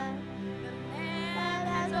hallelujah. The Lamb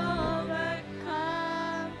has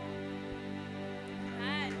overcome.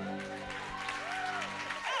 Amen.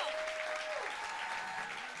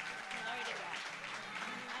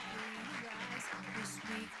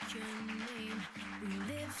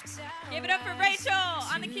 Give it up for Rachel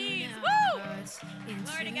on the keys. Woo!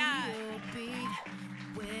 Glory to God.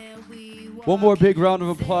 One more big round of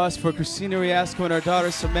applause for Christina Riasco and our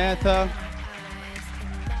daughter Samantha.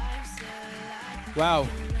 Wow.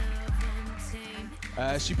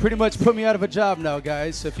 She pretty much put me out of a job now,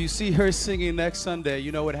 guys. So if you see her singing next Sunday,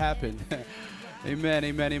 you know what happened. Amen,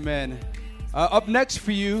 amen, amen. Up next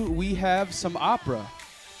for you, we have some opera.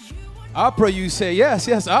 Opera, you say? Yes,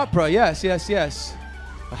 yes, opera. Yes, yes, yes.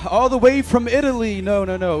 All the way from Italy. No,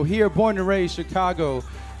 no, no. Here, born and raised, Chicago.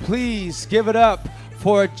 Please give it up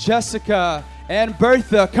for Jessica and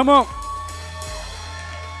Bertha. Come on.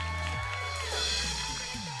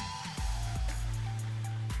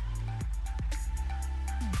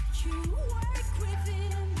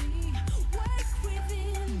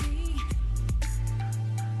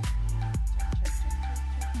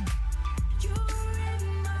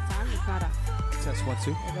 Test 1,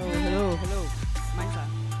 2. Hello, hello, hello. Mine's on.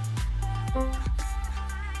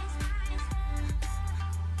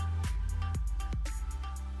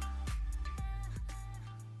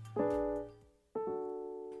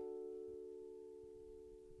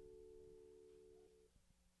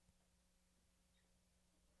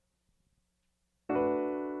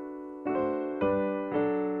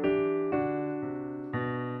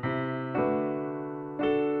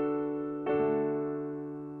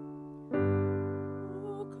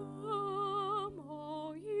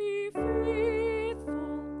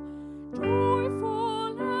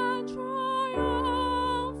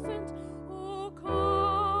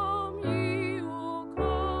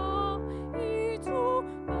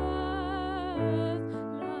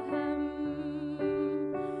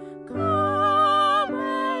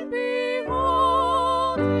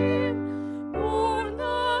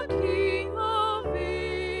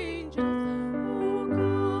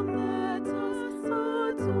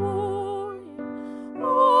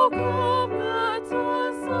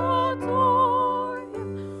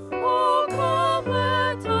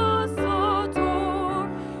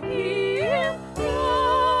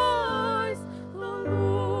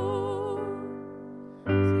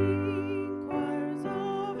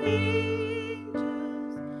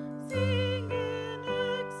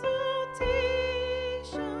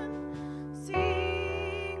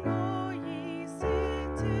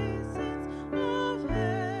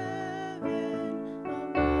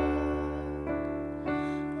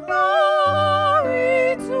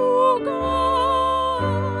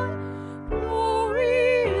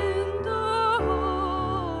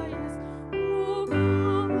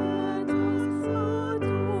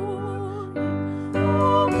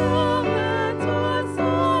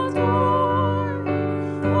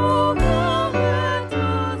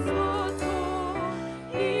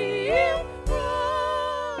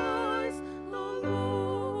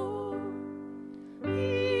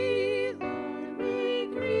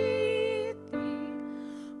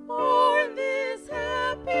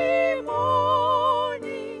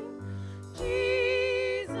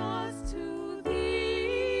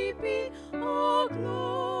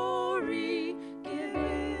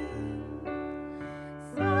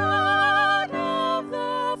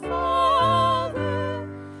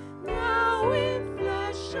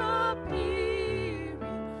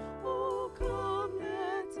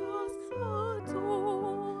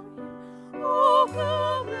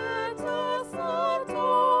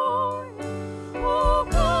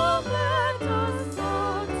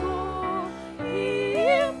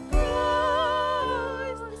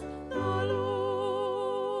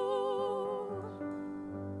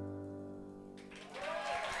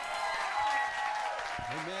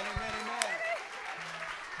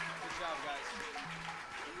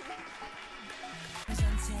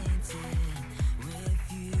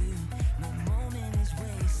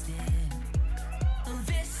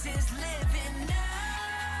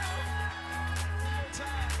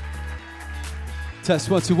 Test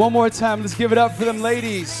 1, 2. One more time. Let's give it up for them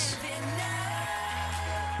ladies.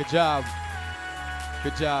 Good job.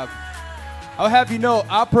 Good job. I'll have you know,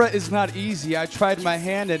 opera is not easy. I tried my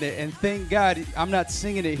hand at it, and thank God I'm not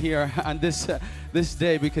singing it here on this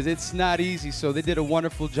day because it's not easy. So they did a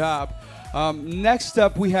wonderful job. Next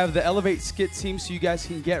up, we have the Elevate Skit team, so you guys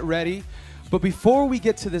can get ready. But before we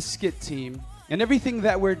get to the skit team and everything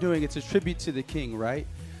that we're doing, it's a tribute to the King, right?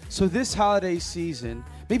 So this holiday season,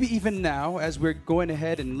 maybe even now, as we're going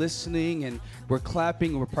ahead and listening and we're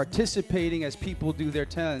clapping, we're participating as people do their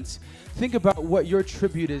talents, think about what your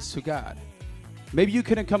tribute is to God. Maybe you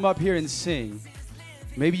couldn't come up here and sing.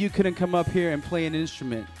 Maybe you couldn't come up here and play an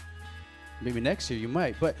instrument. Maybe next year you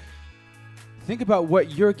might. But think about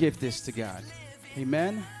what your gift is to God.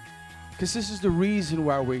 Amen? Because this is the reason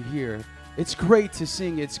why we're here. It's great to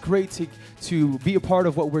sing. It's great to be a part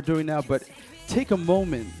of what we're doing now. But take a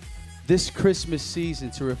moment this Christmas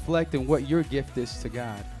season to reflect on what your gift is to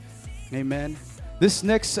God. Amen? This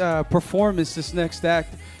next performance, this next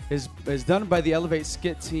act is done by the Elevate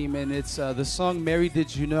Skit team, and it's the song Mary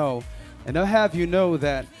Did You Know? And I'll have you know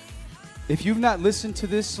that if you've not listened to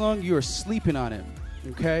this song, you are sleeping on it,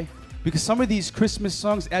 okay? Because some of these Christmas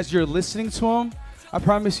songs, as you're listening to them, I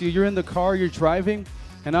promise you, you're in the car, you're driving,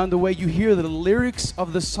 and on the way you hear the lyrics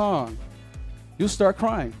of the song, you'll start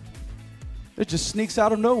crying. It just sneaks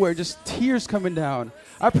out of nowhere, just tears coming down.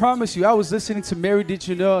 I promise you, I was listening to Mary Did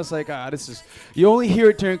You Know? I was like, you only hear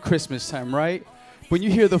it during Christmas time, right? When you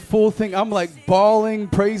hear the full thing, I'm like bawling,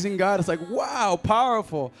 praising God. It's like, wow,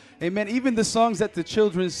 powerful. Amen. Even the songs that the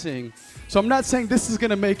children sing. So I'm not saying this is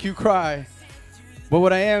going to make you cry. But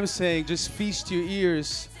what I am saying, just feast your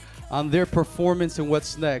ears on their performance and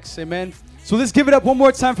what's next. Amen. So let's give it up one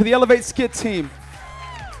more time for the Elevate Skit team.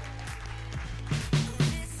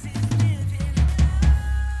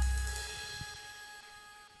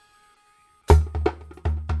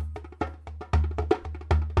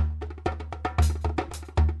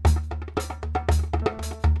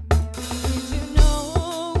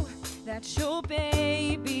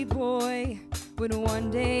 Would one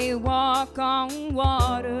day walk on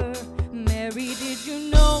water. Mary, did you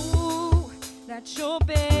know that your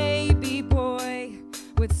baby boy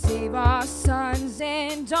would save our sons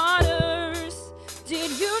and daughters? Did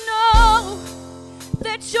you know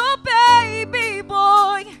that your baby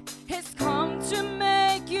boy has come to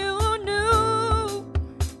make you new?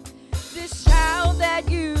 This child that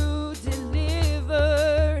you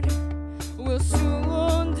delivered will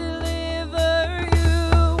soon deliver you.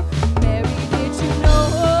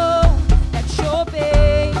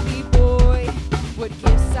 Baby boy would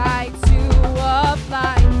give sight to a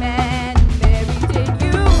blind man. Mary, did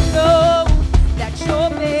you know that your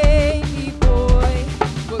baby boy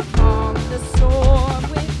would calm the storm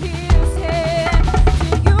with his hand?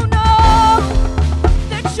 Did you know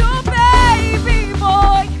that your baby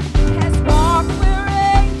boy has walked where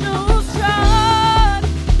angels trod?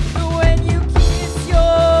 When you kiss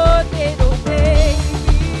your little baby,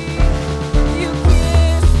 you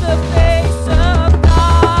kiss the face of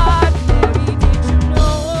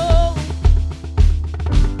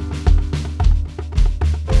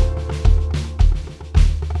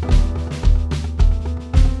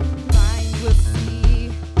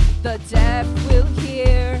the deaf will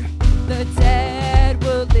hear, the dead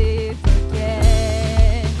will live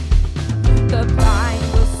again. The blind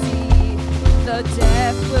will see, the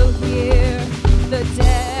deaf will hear, the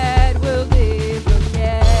dead will live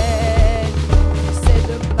again. Said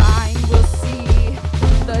the blind will see,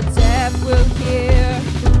 the deaf will hear,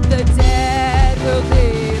 the dead will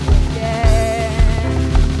live again.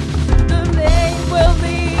 The lame will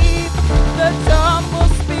leap, the dumb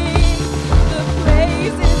will speak, the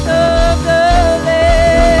praises of the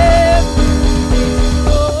Lamb.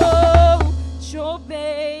 Oh, your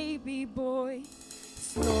baby boy,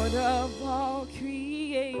 Lord of all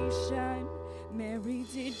creation. Mary,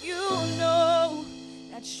 did you know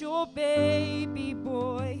that your baby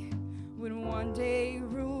boy would one day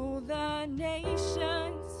rule the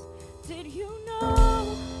nations? Did you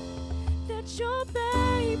know that your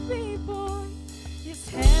baby boy is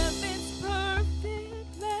heaven's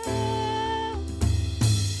perfect lamb?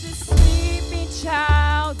 The sleeping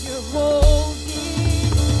child you're holding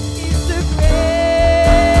is the great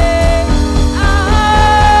I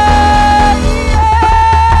am.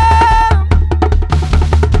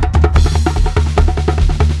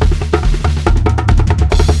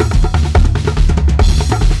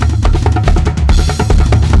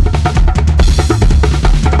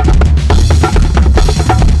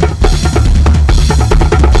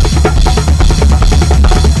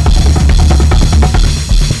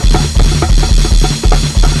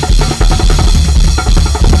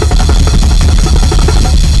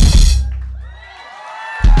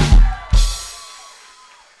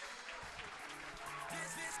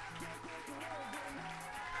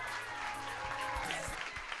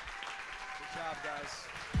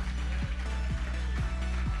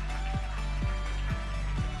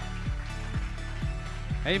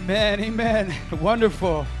 Amen, amen.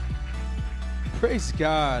 Wonderful. Praise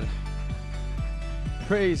God.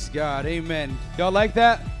 Praise God. Amen. Y'all like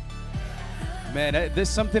that? Man, there's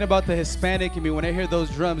something about the Hispanic in me. When I hear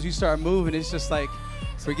those drums, you start moving. It's just like,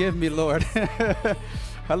 forgive me, Lord.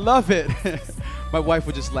 I love it. My wife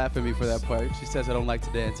would just laugh at me for that part. She says I don't like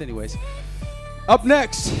to dance. Anyways, up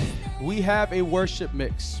next, we have a worship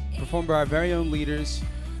mix performed by our very own leaders,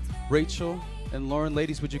 Rachel and Lauren.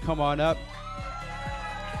 Ladies, would you come on up?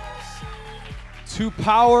 Two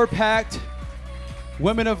power-packed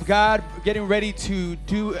women of God getting ready to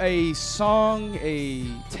do a song, a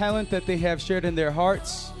talent that they have shared in their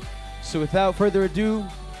hearts. So without further ado,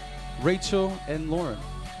 Rachel and Lauren.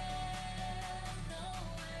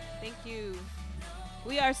 Thank you.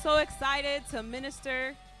 We are so excited to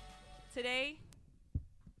minister today.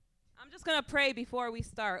 I'm just going to pray before we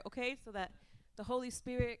start, okay? So that the Holy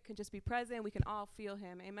Spirit can just be present. We can all feel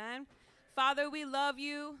him. Amen. Father, we love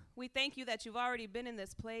you. We thank you that you've already been in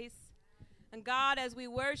this place. And God, as we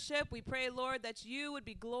worship, we pray, Lord, that you would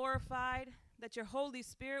be glorified, that your Holy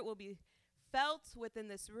Spirit will be felt within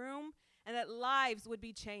this room, and that lives would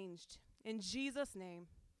be changed. In Jesus' name,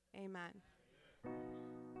 amen.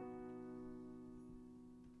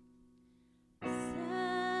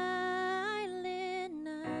 Silent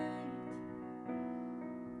night,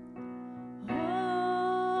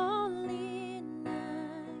 holy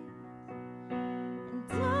night,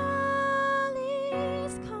 and all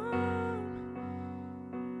is calm,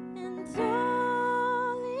 and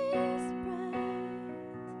all is bright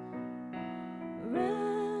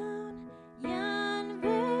round yon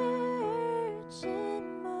virgin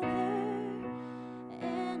mother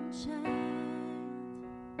and child.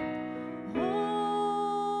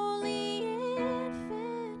 Holy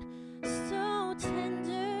infant, so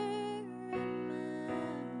tender and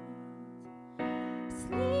mild,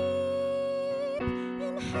 sleep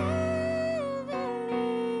in heavenly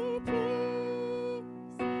peace.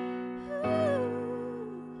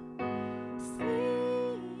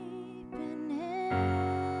 Sleep in heavenly peace.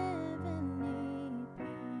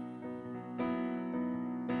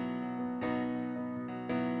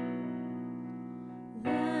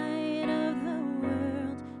 Light of the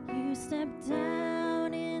world, you step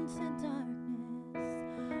down into darkness.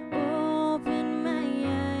 Open my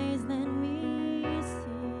eyes, let me see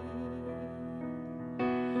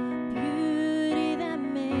beauty that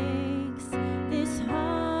makes this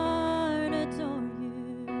heart adore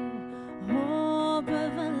you. Hope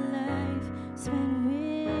of a life spent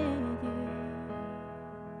with you.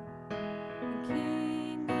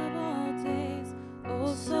 King of all days,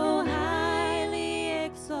 oh so highly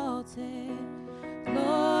exalted,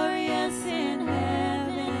 glorious in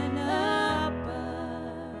heaven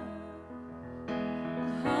above.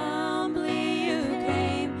 Humbly you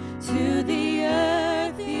came to the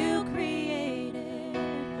earth you created,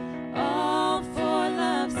 all for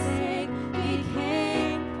love's sake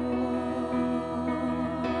became poor.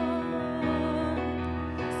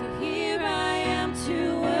 So here I am to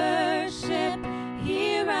worship,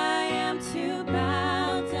 here I am to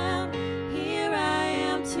bow down, here I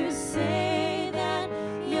am to say that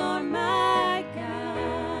you're my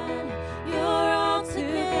God. You're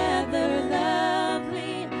altogether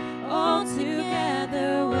lovely,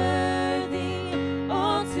 altogether worthy,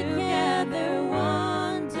 altogether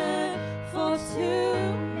wonderful to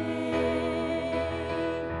me.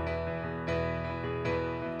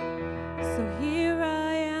 So here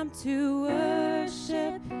I am to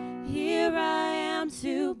worship, here I am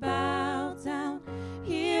to bow down,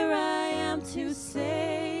 here I am to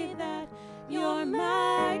say that you're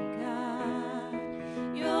my God.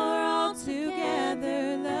 You're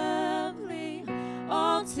altogether lovely,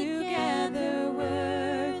 altogether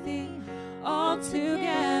worthy,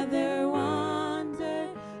 altogether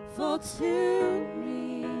wonderful to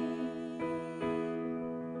me.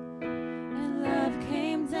 And love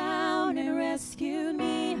came down and rescued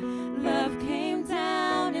me. Love came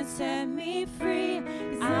down and set me free.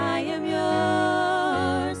 'Cause I am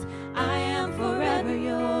yours, I am forever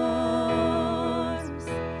yours.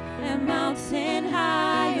 And mountain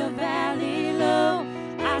high or valley low,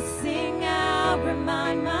 I sing out,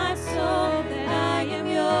 remind my soul that I am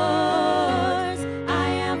yours, I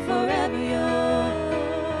am forever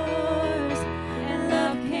yours. And love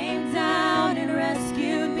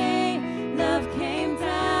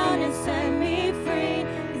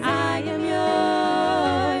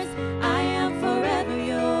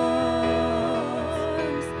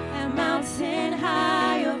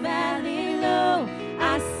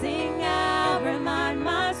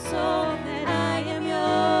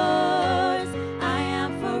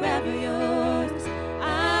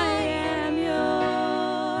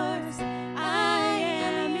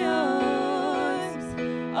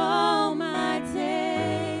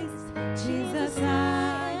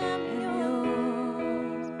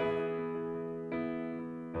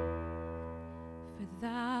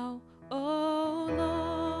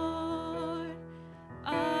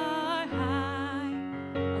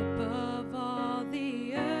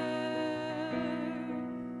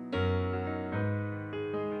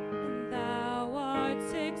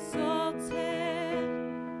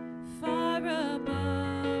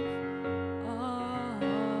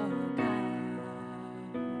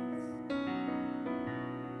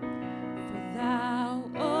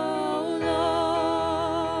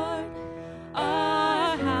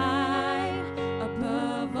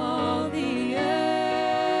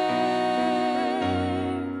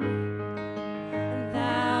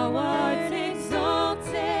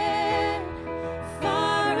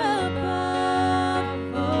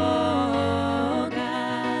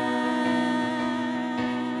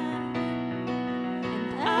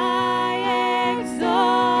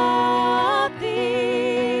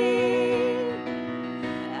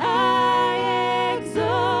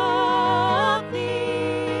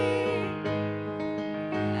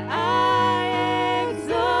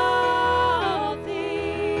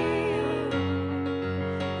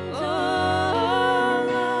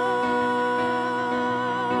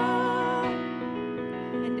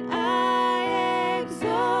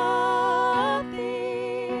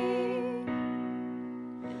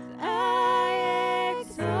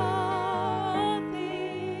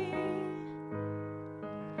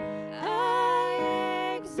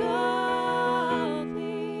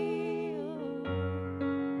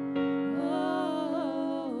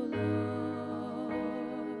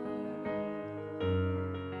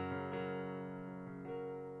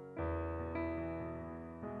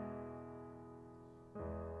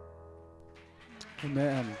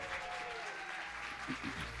Amen.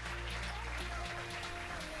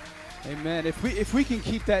 Amen. If we can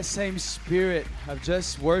keep that same spirit of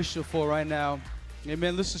just worshipful right now,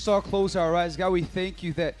 amen. Let's just all close our eyes. God, we thank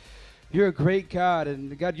you that you're a great God,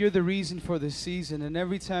 and God, you're the reason for this season. And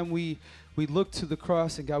every time we look to the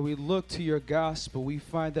cross, and God, we look to your gospel, we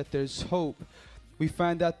find that there's hope. We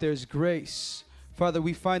find that there's grace. Father,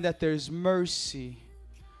 we find that there's mercy.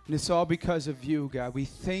 And it's all because of you, God. We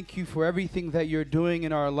thank you for everything that you're doing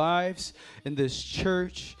in our lives, in this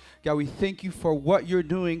church. God, we thank you for what you're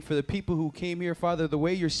doing for the people who came here, Father, the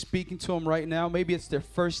way you're speaking to them right now. Maybe it's their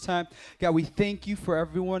first time. God, we thank you for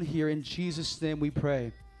everyone here. In Jesus' name we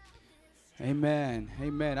pray. Amen.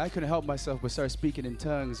 Amen. I couldn't help myself but start speaking in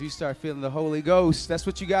tongues. You start feeling the Holy Ghost. That's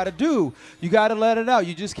what you got to do. You got to let it out.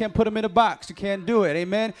 You just can't put them in a box. You can't do it.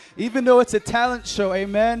 Amen. Even though it's a talent show.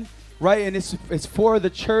 Amen. Right? And it's for the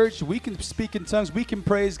church. We can speak in tongues. We can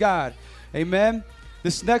praise God. Amen.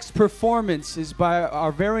 This next performance is by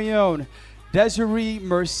our very own Desiree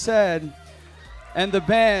Merced and the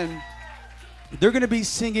band. They're going to be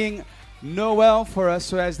singing Noel for us.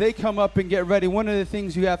 So as they come up and get ready, one of the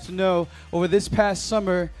things you have to know, over this past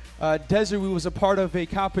summer, Desiree was a part of a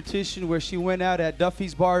competition where she went out at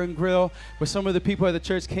Duffy's Bar and Grill, where some of the people at the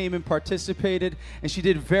church came and participated, and she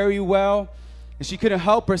did very well. And she couldn't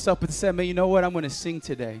help herself but said, man, you know what? I'm going to sing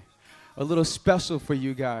today. A little special for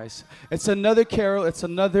you guys. It's another carol. It's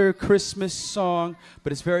another Christmas song,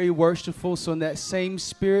 but it's very worshipful. So in that same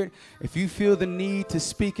spirit, if you feel the need to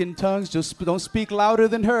speak in tongues, just don't speak louder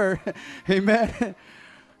than her. Amen.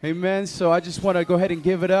 Amen. So I just want to go ahead and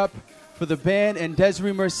give it up for the band and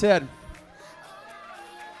Desiree Merced.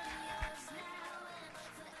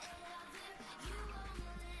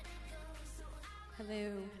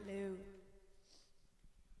 Hello.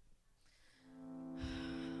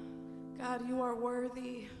 God, you are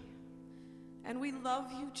worthy, and we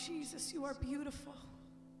love you, Jesus. You are beautiful.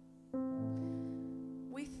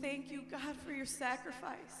 We thank you, God, for your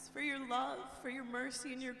sacrifice, for your love, for your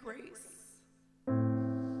mercy and your grace. Oh.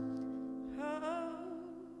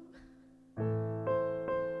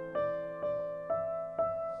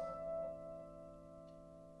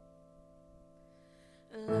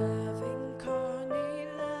 Love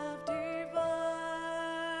incarnate, love divine.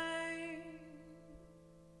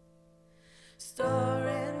 Star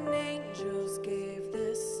and angels gave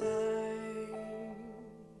the sign.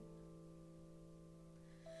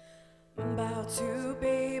 About to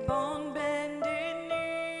be born, bending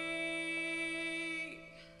knee.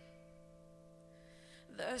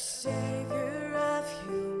 The Savior of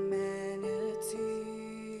humanity.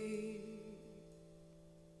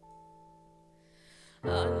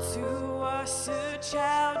 Unto us a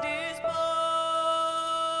child is born.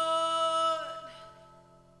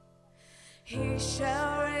 He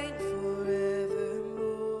shall reign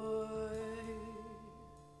forevermore.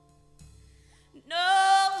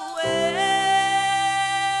 Noel,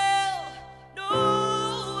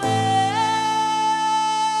 Noel,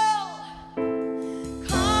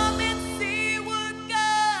 come and see what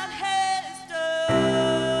God has done.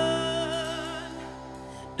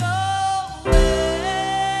 Noel,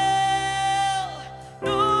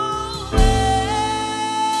 Noel,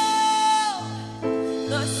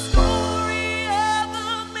 the story of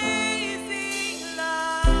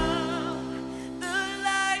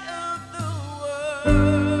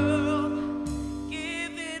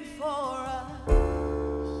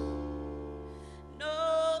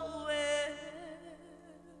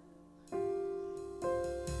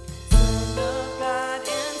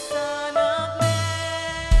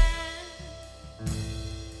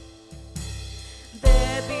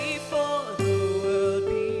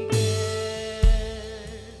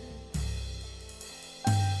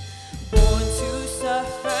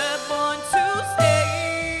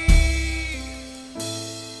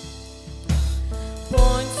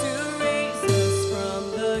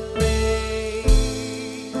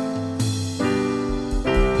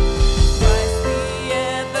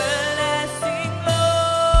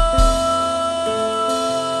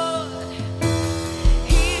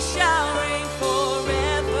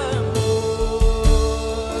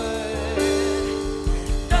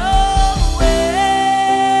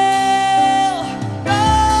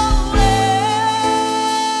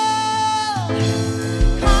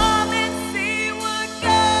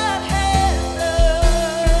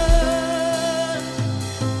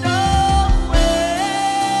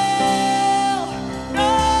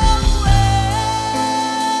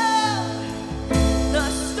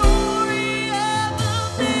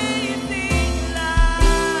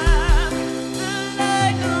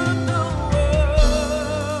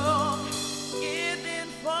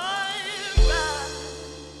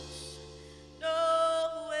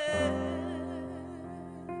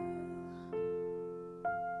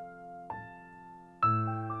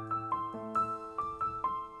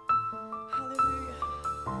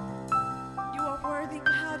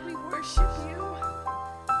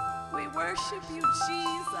worship you,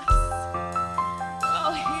 Jesus.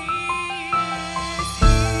 Oh, He is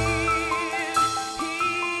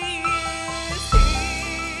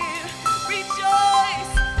here.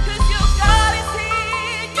 Rejoice, 'cause your God is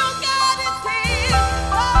here. Your God is here.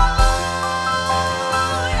 Oh,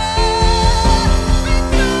 yeah.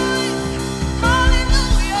 Rejoice.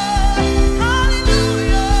 Hallelujah.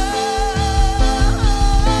 Hallelujah.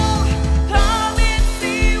 Come and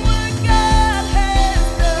see what God has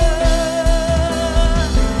done.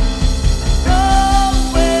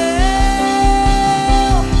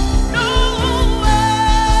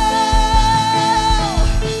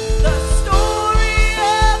 The story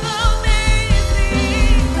of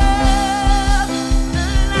amazing love, the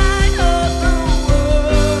light of the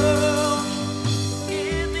world,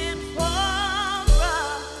 given for us.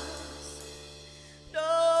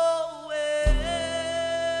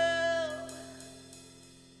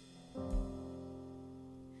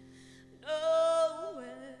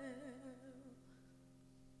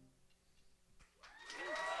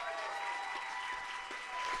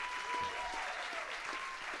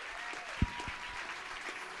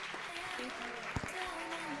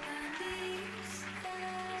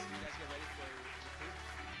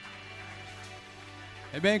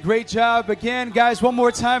 Amen. Great job again, guys. One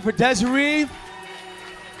more time for Desiree.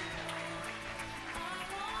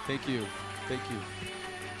 Thank you. Thank you.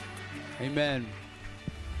 Amen.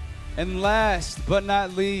 And last but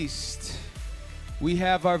not least, we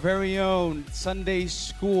have our very own Sunday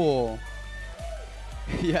school.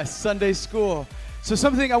 Yes, Sunday school. So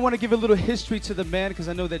something I want to give a little history to the band because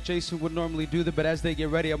I know that Jason would normally do that, but as they get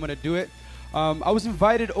ready, I'm going to do it. I was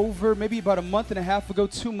invited over maybe about a month and a half ago,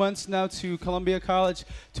 2 months now, to Columbia College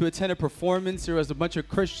to attend a performance. There was a bunch of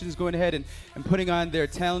Christians going ahead and putting on their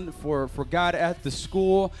talent for God at the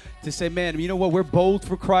school to say, man, you know what, we're bold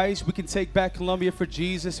for Christ. We can take back Columbia for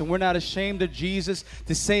Jesus, and we're not ashamed of Jesus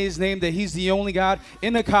to say his name, that he's the only God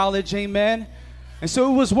in the college, amen. And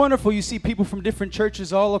so it was wonderful. You see people from different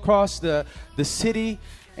churches all across the city,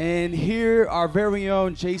 and here our very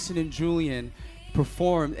own Jason and Julian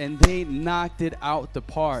performed, and they knocked it out the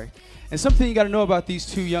park. And something you got to know about these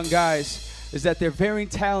two young guys is that they're very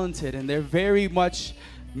talented and they're very much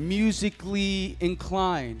musically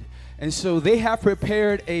inclined. And so they have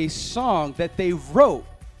prepared a song that they wrote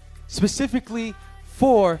specifically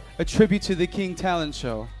for a tribute to the King Talent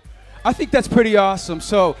Show. I think that's pretty awesome.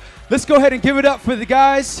 So let's go ahead and give it up for the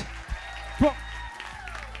guys.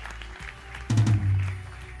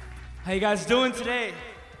 How you guys doing today?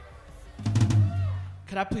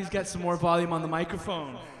 Could I please get some more volume on the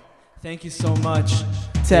microphone? Thank you so much.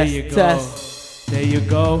 There you go. There you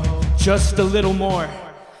go. Just a little more.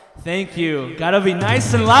 Thank you. Gotta be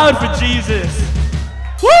nice and loud for Jesus.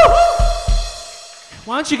 Woo!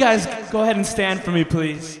 Why don't you guys go ahead and stand for me,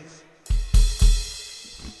 please?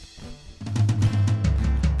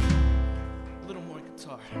 A little more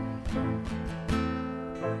guitar.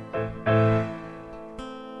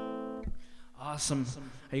 Awesome.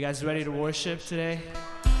 Are you guys ready to worship today?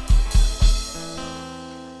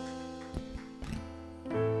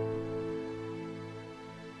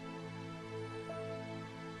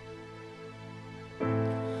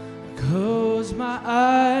 Close my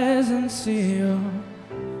eyes and see your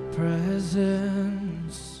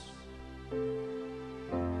presence.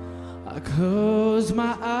 I close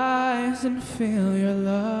my eyes and feel your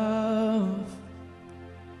love.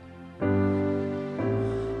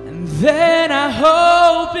 And then I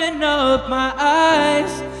open up my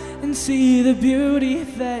eyes and see the beauty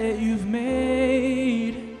that you've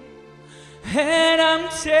made. And I'm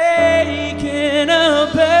taken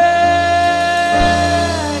aback,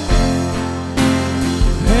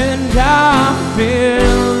 and I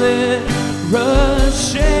feel it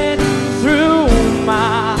rushing through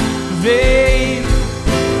my veins.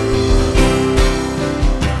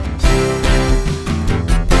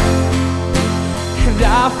 And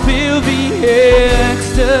I feel the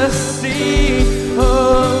ecstasy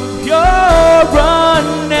of your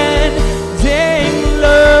unending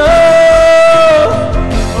love.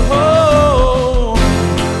 Oh,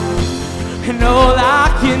 and all I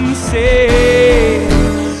can say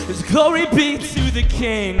is glory be to the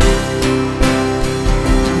King.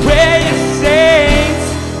 We're your saints,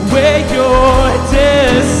 we're your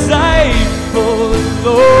disciples,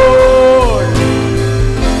 Lord.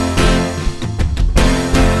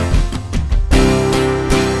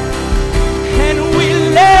 And we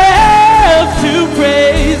love to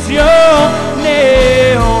praise your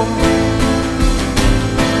name.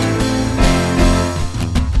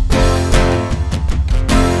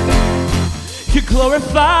 You're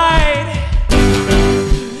glorified,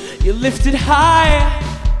 you're lifted high,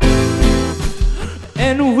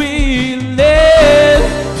 and we live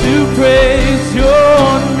to praise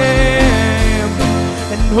your name.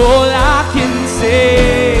 And all I can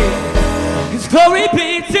say is glory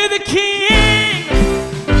be to the King.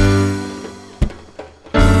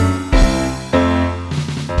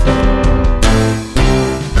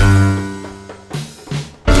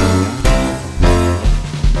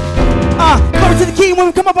 Glory to the King when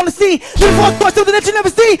we come up on the scene. Beautiful thoughts, something that you never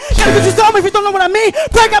see. Gotta get you saw me if you don't know what I mean.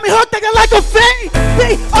 Prayer got me hooked, thinking like a fiend.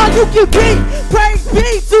 B-R-U-Q-B. Praise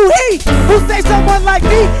be to He who saved someone like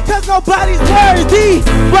me, cause nobody's worthy.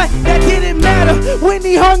 But that didn't matter when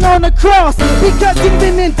He hung on the cross, because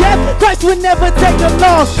even in death, Christ would never take a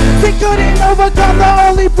loss. He couldn't overcome the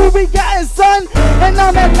only begotten Son, and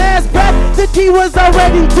on that last breath, the deed was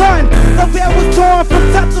already done. The veil was torn from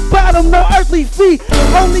top to bottom, no earthly feet.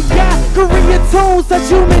 Only God could reattune such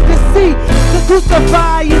human deceit. To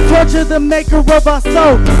crucify and torture the maker of our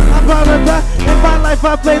soul. I'm proud of that. In my life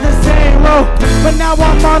I play the same role, but now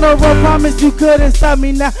I'm on a roll. Promise you couldn't stop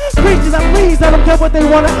me now. Preachers, I please, I don't care what they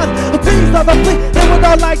want of us. Please, love, I please, they would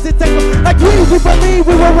all like to take them. Like we believe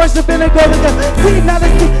we were worshiping and go to them. See, now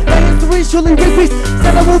let's see, that history surely repeats.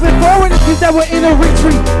 Instead of moving forward, it seems that we're in a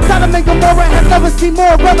retreat. Sodom and Gomorrah has never seemed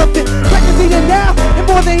more relevant. Practicing it now, and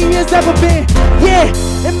more than he has ever been. Yeah,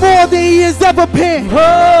 and more than he has ever been.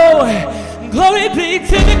 Oh, glory be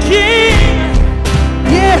to the King.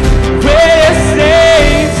 Yeah, where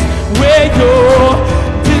saints, where your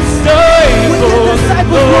disciples,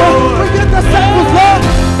 Lord. We're your disciples, Lord.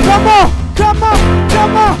 Come on, come on,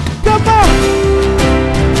 come on, come on.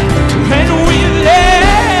 And we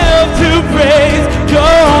live to praise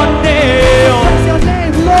your name. Praise your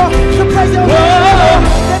name, Lord. To praise your name.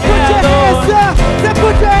 Then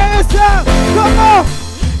put your hands up. Come on.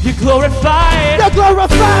 You're glorified. You're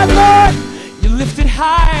glorified, Lord. You're lifted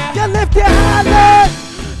high. You're lifted high, Lord.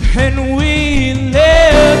 And we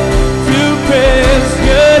live to praise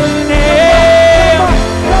your name.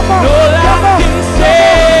 Come on, all I can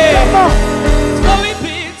say is glory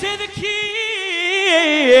be to the King.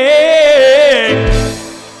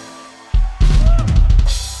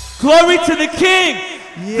 Glory to the King.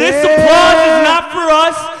 Yeah. This applause is not for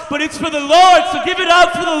us, but it's for the Lord. So give it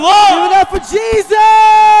up for the Lord. Give it up for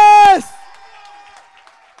Jesus.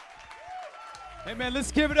 Amen.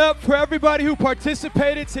 Let's give it up for everybody who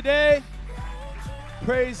participated today.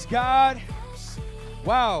 Praise God.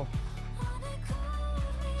 Wow.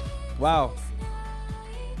 Wow.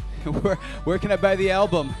 Where can I buy the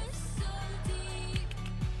album?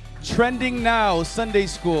 Trending Now, Sunday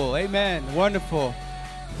School. Amen. Wonderful.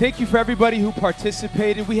 Thank you for everybody who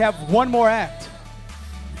participated. We have one more act,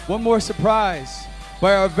 one more surprise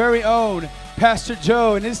by our very own Pastor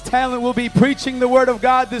Joe, and his talent will be preaching the Word of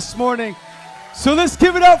God this morning. So let's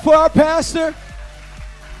give it up for our pastor.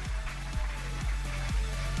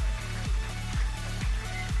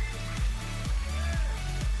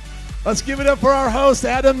 Let's give it up for our host,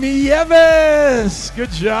 Adam Nieves.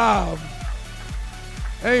 Good job.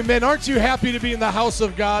 Amen. Aren't you happy to be in the house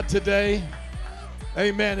of God today?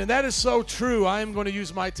 Amen. And that is so true. I am going to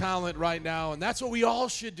use my talent right now. And that's what we all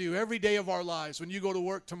should do every day of our lives. When you go to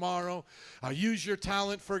work tomorrow, use your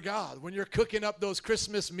talent for God. When you're cooking up those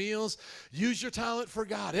Christmas meals, use your talent for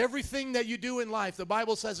God. Everything that you do in life, the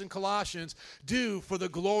Bible says in Colossians, do for the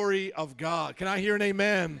glory of God. Can I hear an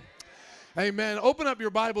amen? Amen. Open up your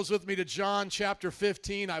Bibles with me to John chapter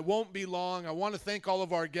 15. I won't be long. I want to thank all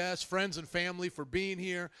of our guests, friends, and family for being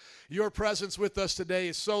here. Your presence with us today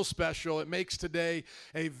is so special. It makes today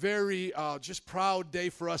a very just proud day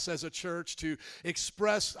for us as a church to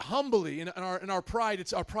express humbly in our pride.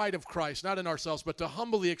 It's our pride of Christ, not in ourselves, but to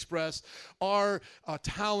humbly express our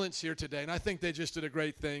talents here today. And I think they just did a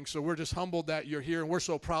great thing. So we're just humbled that you're here, and we're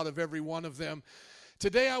so proud of every one of them.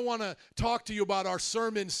 Today I want to talk to you about our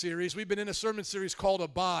sermon series. We've been in a sermon series called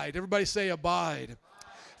Abide. Everybody say Abide.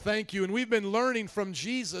 Thank you. And we've been learning from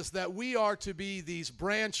Jesus that we are to be these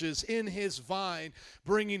branches in his vine,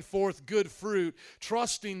 bringing forth good fruit,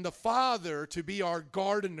 trusting the Father to be our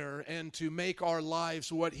gardener and to make our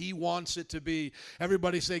lives what he wants it to be.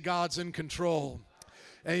 Everybody say God's in control.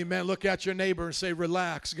 Amen. Look at your neighbor and say,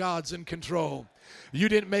 relax, God's in control. You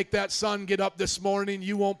didn't make that sun get up this morning.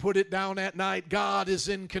 You won't put it down at night. God is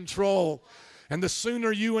in control. And the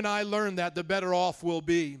sooner you and I learn that, the better off we'll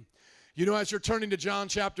be. You know, as you're turning to John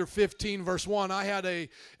chapter 15, verse 1, I had a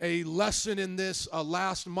lesson in this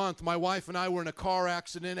last month. My wife and I were in a car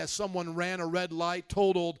accident as someone ran a red light,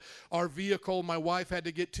 totaled our vehicle. My wife had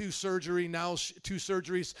to get two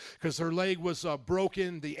surgeries because her leg was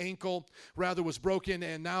broken. The ankle, rather, was broken,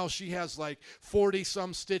 and now she has like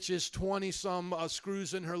 40-some stitches, 20-some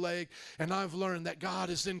screws in her leg. And I've learned that God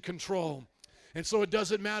is in control. And so it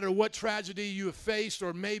doesn't matter what tragedy you have faced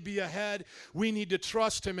or may be ahead, we need to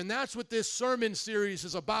trust him. And that's what this sermon series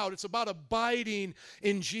is about. It's about abiding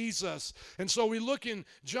in Jesus. And so we look in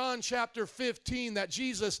John chapter 15 that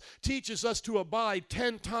Jesus teaches us to abide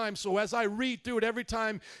 10 times. So as I read through it, every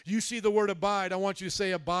time you see the word abide, I want you to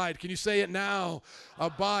say abide. Can you say it now?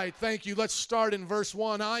 Abide. Thank you. Let's start in verse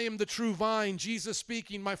 1. I am the true vine, Jesus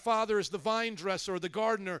speaking. My Father is the vine dresser or the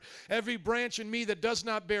gardener. Every branch in me that does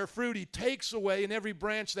not bear fruit, he takes away, and every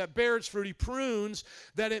branch that bears fruit, he prunes,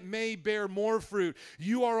 that it may bear more fruit.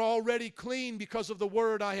 You are already clean because of the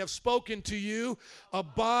word I have spoken to you.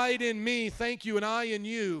 Abide in me, thank you, and I in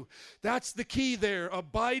you. That's the key there,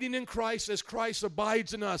 abiding in Christ as Christ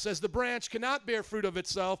abides in us. As the branch cannot bear fruit of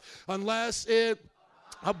itself unless it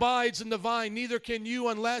abides in the vine, neither can you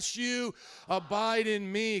unless you abide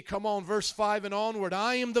in me. Come on, verse 5 and onward.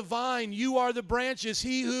 I am the vine, you are the branches.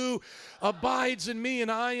 He who abides in me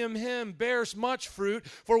and I am him bears much fruit,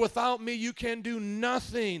 for without me you can do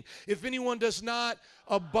nothing. If anyone does not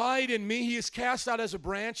abide in me, he is cast out as a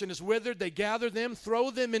branch and is withered. They gather them,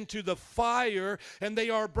 throw them into the fire, and they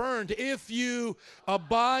are burned. If you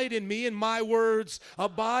abide in me and my words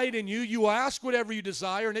abide in you, you will ask whatever you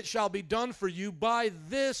desire, and it shall be done for you. By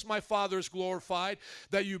this my Father is glorified,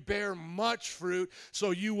 that you bear much fruit,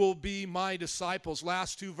 so you will be my disciples.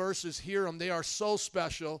 Last two verses, hear them. They are so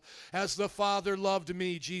special. As the Father loved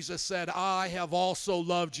me, Jesus said, I have also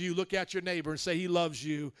loved you. Look at your neighbor and say, he loves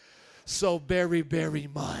you so very, very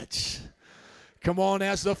much. Come on,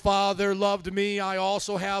 as the Father loved me, I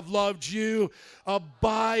also have loved you.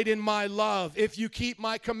 Abide in my love. If you keep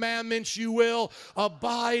my commandments, you will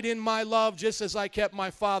abide in my love, just as I kept my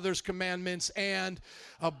Father's commandments and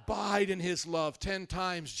abide in his love. 10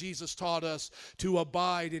 times Jesus taught us to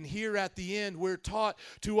abide. And here at the end, we're taught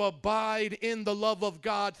to abide in the love of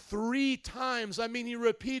God 3 times. I mean, he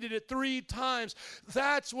repeated it 3 times.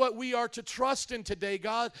 That's what we are to trust in today,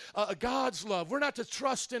 God's love. We're not to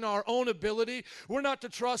trust in our own ability. We're not to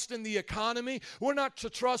trust in the economy. We're not to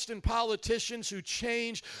trust in politicians who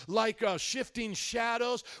change like shifting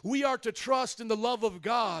shadows. We are to trust in the love of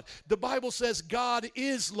God. The Bible says God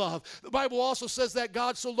is love. The Bible also says that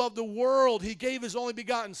God so loved the world, he gave his only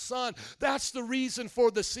begotten Son. That's the reason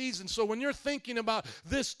for the season. So when you're thinking about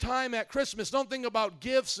this time at Christmas, don't think about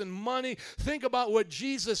gifts and money. Think about what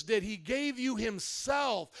Jesus did. He gave you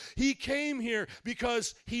himself. He came here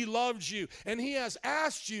because he loved you, and he has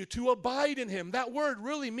asked you to abide in him. That word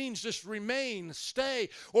really means just remain, stay,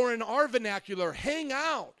 or in our vernacular, hang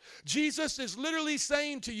out. Jesus is literally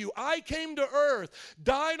saying to you, I came to earth,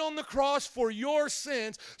 died on the cross for your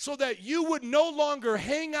sins so that you would no longer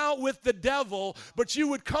hang out with the devil, but you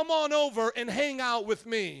would come on over and hang out with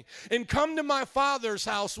me and come to my Father's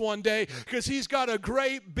house one day, because he's got a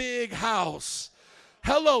great big house.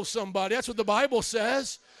 Hello, somebody. That's what the Bible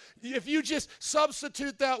says. If you just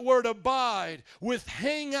substitute that word abide with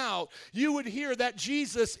hang out, you would hear that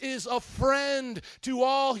Jesus is a friend to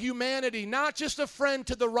all humanity, not just a friend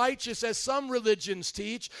to the righteous as some religions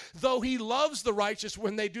teach, though he loves the righteous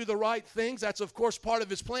when they do the right things. That's, of course, part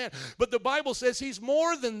of his plan. But the Bible says he's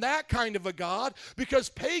more than that kind of a God, because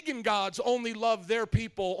pagan gods only love their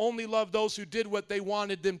people, only love those who did what they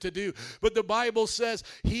wanted them to do. But the Bible says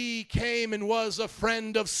he came and was a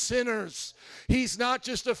friend of sinners. He's not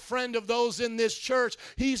just a friend of those in this church.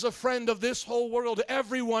 He's a friend of this whole world.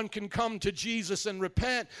 Everyone can come to Jesus and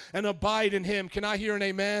repent and abide in him. Can I hear an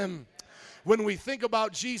amen? When we think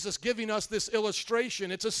about Jesus giving us this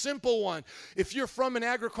illustration, it's a simple one. If you're from an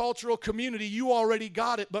agricultural community, you already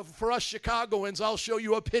got it. But for us Chicagoans, I'll show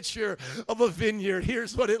you a picture of a vineyard.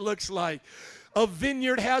 Here's what it looks like. A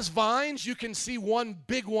vineyard has vines. You can see one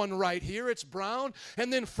big one right here. It's brown.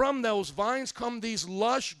 And then from those vines come these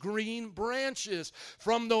lush green branches.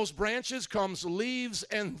 From those branches comes leaves,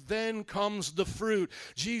 and then comes the fruit.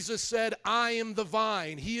 Jesus said, I am the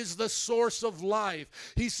vine. He is the source of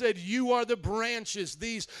life. He said, you are the branches,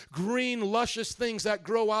 these green, luscious things that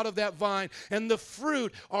grow out of that vine. And the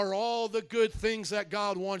fruit are all the good things that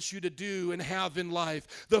God wants you to do and have in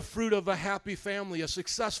life. The fruit of a happy family, a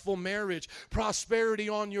successful marriage, prosperity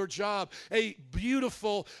on your job, a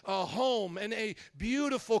beautiful home, and a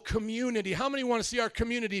beautiful community. How many want to see our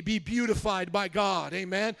community be beautified by God?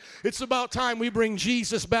 Amen. It's about time we bring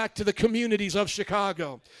Jesus back to the communities of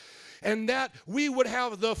Chicago. and that we would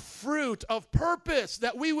have the fruit of purpose,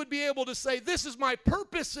 that we would be able to say, this is my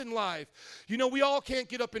purpose in life. You know, we all can't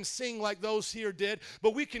get up and sing like those here did,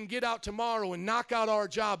 but we can get out tomorrow and knock out our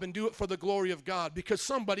job and do it for the glory of God, because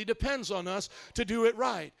somebody depends on us to do it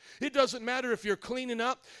right. It doesn't matter if you're cleaning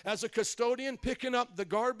up as a custodian, picking up the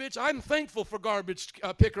garbage. I'm thankful for garbage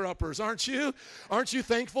picker-uppers, aren't you? Aren't you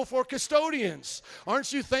thankful for custodians?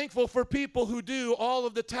 Aren't you thankful for people who do all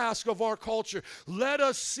of the tasks of our culture? Let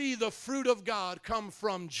us see the fruit of God come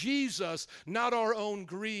from Jesus, not our own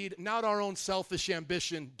greed, not our own selfish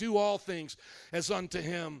ambition. Do all things as unto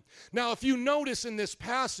him. Now, if you notice in this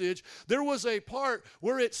passage, there was a part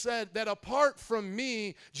where it said that apart from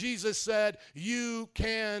me, Jesus said, you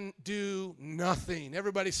can do nothing.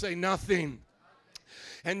 Everybody say nothing.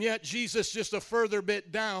 And yet Jesus, just a further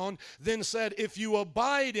bit down, then said, if you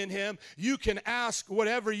abide in him, you can ask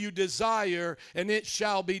whatever you desire, and it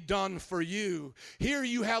shall be done for you. Here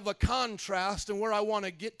you have a contrast, and where I want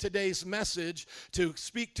to get today's message to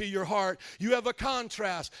speak to your heart, you have a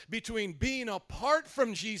contrast between being apart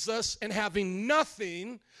from Jesus and having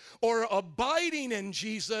nothing, or abiding in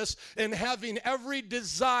Jesus and having every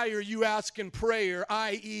desire you ask in prayer,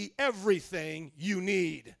 i.e. everything you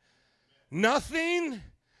need. Nothing,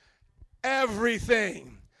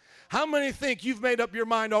 everything. How many think you've made up your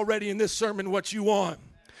mind already in this sermon what you want?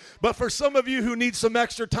 But for some of you who need some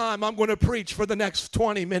extra time, I'm going to preach for the next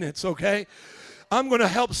 20 minutes, okay? I'm going to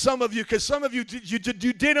help some of you, because some of you, you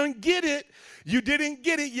didn't get it. You didn't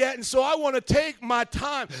get it yet, and so I want to take my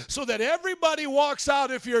time so that everybody walks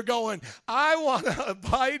out if you're going, I want to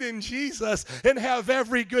abide in Jesus and have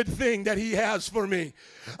every good thing that he has for me.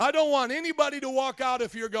 I don't want anybody to walk out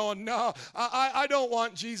if you're going, no, I don't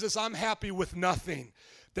want Jesus. I'm happy with nothing.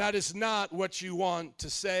 That is not what you want to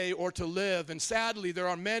say or to live, and sadly, there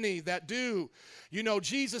are many that do. You know,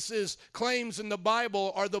 Jesus' claims in the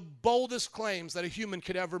Bible are the boldest claims that a human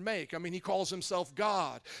could ever make. I mean, he calls himself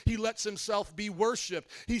God. He lets himself be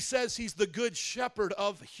worshiped. He says he's the good shepherd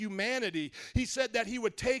of humanity. He said that he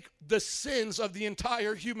would take the sins of the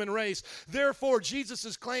entire human race. Therefore,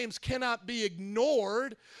 Jesus' claims cannot be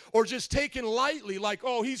ignored or just taken lightly, like,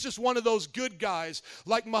 oh, he's just one of those good guys,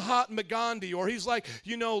 like Mahatma Gandhi, or he's like,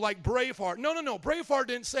 you know, like Braveheart. No. Braveheart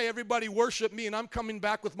didn't say, everybody worship me and I'm coming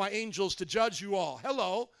back with my angels to judge you all.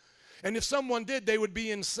 Hello. And if someone did, they would be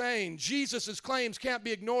insane. Jesus' claims can't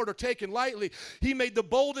be ignored or taken lightly. He made the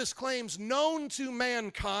boldest claims known to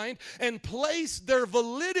mankind and placed their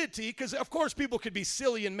validity, because of course people could be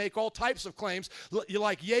silly and make all types of claims,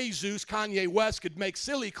 like Jesus, Kanye West could make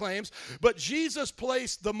silly claims, but Jesus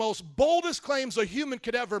placed the most boldest claims a human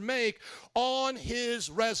could ever make on his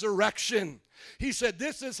resurrection. He said,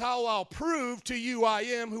 this is how I'll prove to you I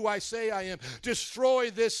am who I say I am.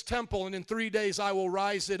 Destroy this temple, and in 3 days I will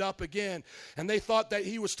rise it up again. And they thought that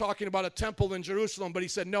he was talking about a temple in Jerusalem, but he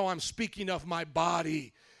said, no, I'm speaking of my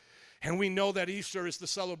body. And we know that Easter is the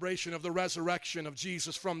celebration of the resurrection of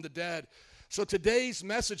Jesus from the dead. So today's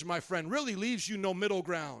message, my friend, really leaves you no middle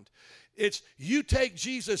ground. It's you take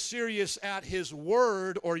Jesus serious at his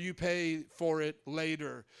word, or you pay for it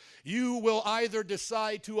later. You will either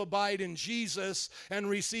decide to abide in Jesus and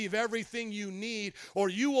receive everything you need, or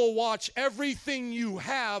you will watch everything you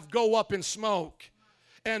have go up in smoke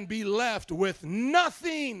and be left with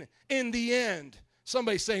nothing in the end.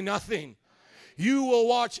 Somebody say nothing. You will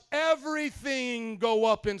watch everything go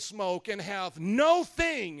up in smoke and have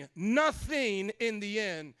nothing in the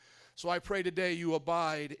end. So I pray today you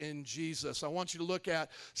abide in Jesus. I want you to look at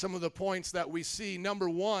some of the points that we see. Number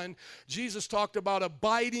one, Jesus talked about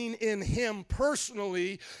abiding in him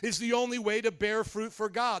personally is the only way to bear fruit for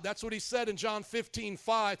God. That's what he said in John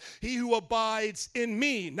 15:5. He who abides in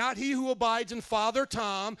me, not he who abides in Father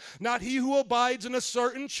Tom, not he who abides in a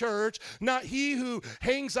certain church, not he who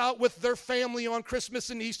hangs out with their family on Christmas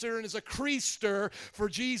and Easter and is a creaster for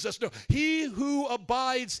Jesus. No, he who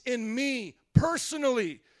abides in me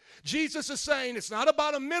personally. Jesus is saying it's not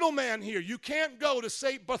about a middleman here. You can't go to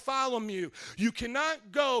St. Bartholomew. You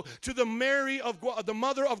cannot go to the the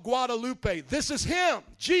mother of Guadalupe. This is him.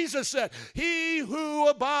 Jesus said, he who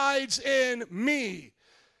abides in me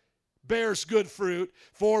bears good fruit,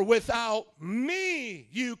 for without me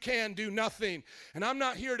you can do nothing. And I'm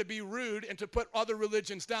not here to be rude and to put other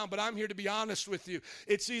religions down, but I'm here to be honest with you.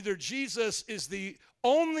 It's either Jesus is the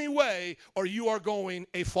only way or you are going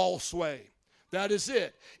a false way. That is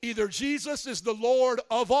it. Either Jesus is the Lord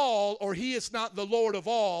of all or he is not the Lord of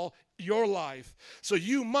all your life. So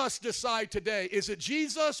you must decide today, is it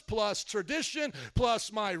Jesus plus tradition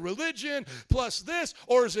plus my religion plus this,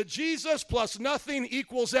 or is it Jesus plus nothing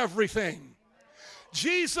equals everything?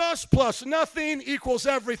 Jesus plus nothing equals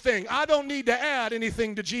everything. I don't need to add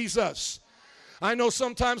anything to Jesus. I know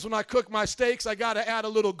sometimes when I cook my steaks, I got to add a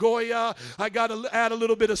little Goya. I got to add a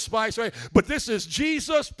little bit of spice, right? But this is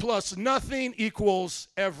Jesus plus nothing equals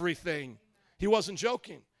everything. He wasn't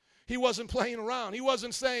joking. He wasn't playing around. He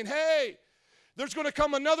wasn't saying, hey, there's going to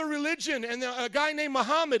come another religion and a guy named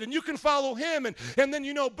Muhammad, and you can follow him. And then,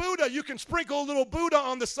 Buddha, you can sprinkle a little Buddha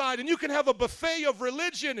on the side, and you can have a buffet of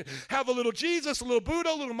religion and have a little Jesus, a little Buddha,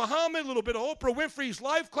 a little Muhammad, a little bit of Oprah Winfrey's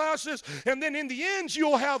life classes, and then in the end,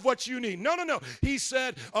 you'll have what you need. No. He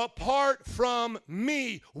said, apart from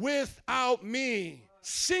me, without me,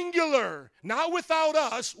 singular, not without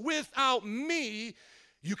us, without me,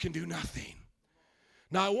 you can do nothing.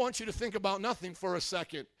 Now, I want you to think about nothing for a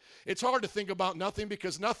second. It's hard to think about nothing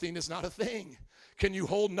because nothing is not a thing. Can you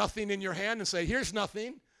hold nothing in your hand and say, here's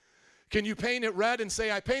nothing? Can you paint it red and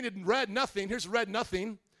say, I painted red nothing, here's red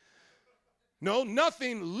nothing? No,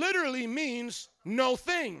 nothing literally means no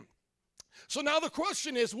thing. So now the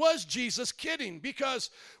question is, was Jesus kidding? Because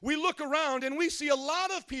we look around and we see a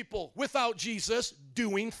lot of people without Jesus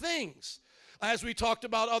doing things. As we talked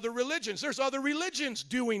about other religions, there's other religions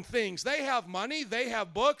doing things. They have money, they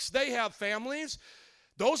have books, they have families.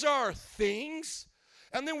 Those are things.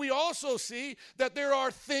 And then we also see that there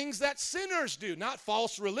are things that sinners do, not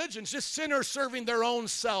false religions, just sinners serving their own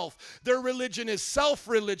self. Their religion is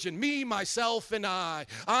self-religion, me, myself, and I.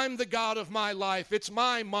 I'm the God of my life. It's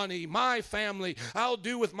my money, my family. I'll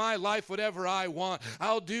do with my life whatever I want.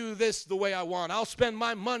 I'll do this the way I want. I'll spend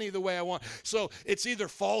my money the way I want. So it's either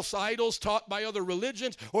false idols taught by other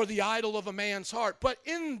religions or the idol of a man's heart. But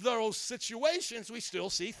in those situations, we still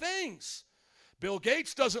see things. Bill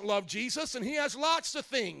Gates doesn't love Jesus, and he has lots of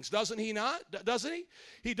things, doesn't he not? Doesn't he?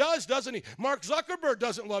 He does, doesn't he? Mark Zuckerberg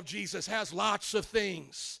doesn't love Jesus, has lots of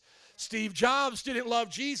things. Steve Jobs didn't love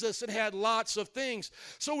Jesus and had lots of things.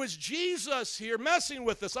 So is Jesus here messing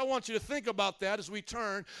with us? I want you to think about that as we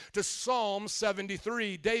turn to Psalm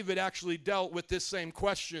 73. David actually dealt with this same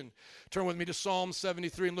question. Turn with me to Psalm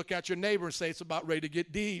 73 and look at your neighbor and say, it's about ready to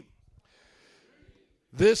get deep.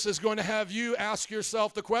 This is going to have you ask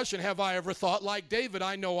yourself the question, have I ever thought like David?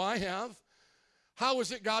 I know I have. How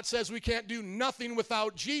is it God says we can't do nothing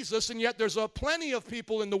without Jesus, and yet there's plenty of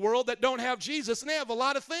people in the world that don't have Jesus, and they have a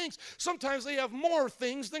lot of things. Sometimes they have more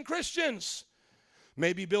things than Christians.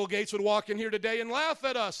 Maybe Bill Gates would walk in here today and laugh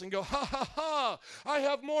at us and go, ha, ha, ha, I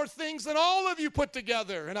have more things than all of you put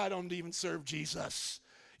together, and I don't even serve Jesus.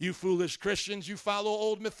 You foolish Christians, you follow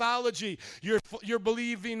old mythology. You're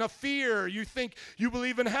believing a fear. You think you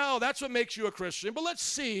believe in hell. That's what makes you a Christian. But let's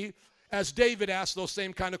see, as David asked those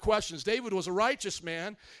same kind of questions. David was a righteous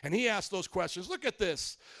man, and he asked those questions. Look at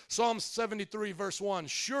this. Psalm 73, verse 1.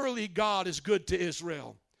 Surely God is good to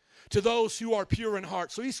Israel, to those who are pure in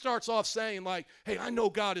heart. So he starts off saying like, hey, I know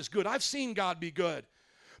God is good. I've seen God be good.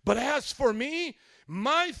 But as for me,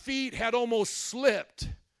 my feet had almost slipped.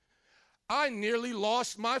 I nearly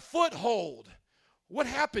lost my foothold. What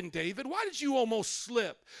happened, David? Why did you almost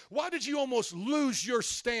slip? Why did you almost lose your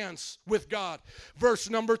stance with God? Verse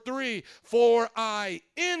number 3, for I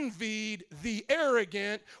envied the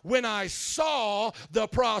arrogant when I saw the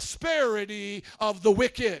prosperity of the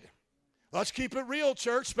wicked. Let's keep it real,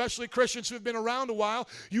 church, especially Christians who have been around a while.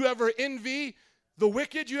 You ever envy the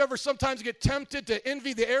wicked? You ever sometimes get tempted to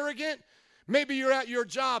envy the arrogant? Maybe you're at your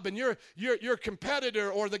job and your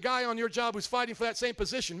competitor or the guy on your job who's fighting for that same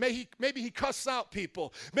position, maybe he cusses out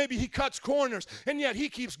people. Maybe he cuts corners, and yet he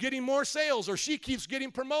keeps getting more sales or she keeps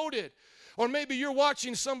getting promoted. Or maybe you're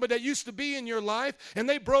watching somebody that used to be in your life and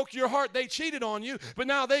they broke your heart, they cheated on you, but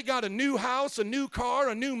now they got a new house, a new car,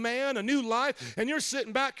 a new man, a new life, and you're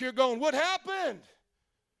sitting back here going, what happened?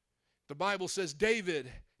 The Bible says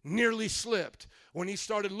David nearly slipped when he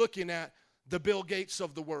started looking at the Bill Gates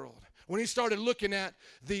of the world. When he started looking at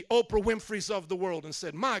the Oprah Winfreys of the world and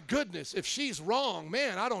said, my goodness, if she's wrong,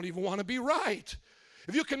 man, I don't even want to be right.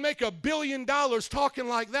 If you can make $1 billion talking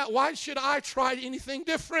like that, why should I try anything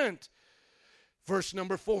different? Verse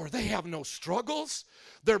number 4, they have no struggles.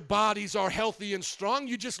 Their bodies are healthy and strong.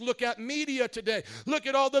 You just look at media today. Look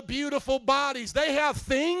at all the beautiful bodies. They have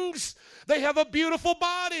things. They have a beautiful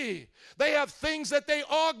body. They have things that they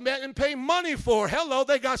augment and pay money for. Hello,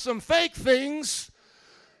 they got some fake things.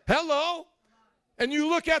 Hello? And you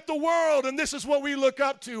look at the world, and this is what we look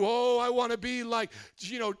up to. Oh, I want to be like,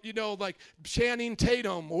 like Channing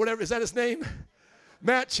Tatum or whatever. Is that his name?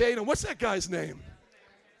 Matt Tatum. What's that guy's name?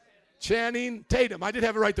 Channing Tatum. I did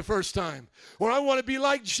have it right the first time. Or I want to be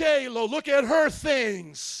like J-Lo. Look at her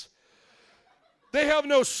things. They have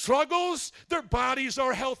no struggles. Their bodies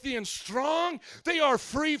are healthy and strong. They are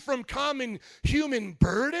free from common human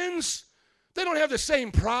burdens. They don't have the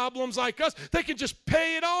same problems like us. They can just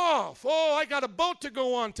pay it off. Oh, I got a boat to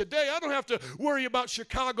go on today. I don't have to worry about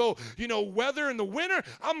Chicago, weather in the winter.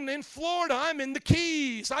 I'm in Florida. I'm in the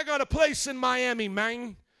Keys. I got a place in Miami,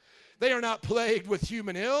 man. They are not plagued with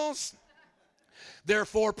human ills.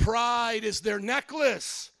 Therefore, pride is their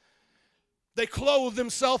necklace. They clothe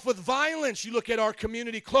themselves with violence. You look at our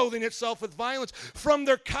community clothing itself with violence. From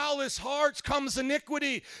their callous hearts comes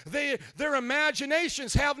iniquity. Their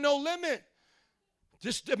imaginations have no limit.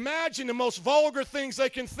 Just imagine the most vulgar things they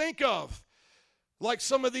can think of. Like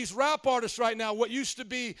some of these rap artists right now, what used to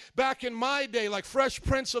be back in my day, like Fresh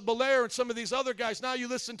Prince of Bel-Air and some of these other guys. Now you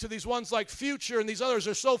listen to these ones like Future and these others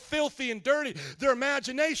are so filthy and dirty. Their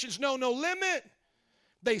imaginations know no limit.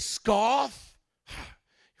 They scoff.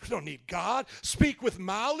 You don't need God. Speak with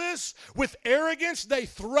malice, with arrogance. They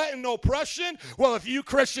threaten oppression. Well, if you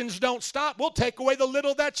Christians don't stop, we'll take away the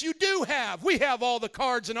little that you do have. We have all the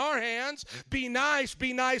cards in our hands. Be nice,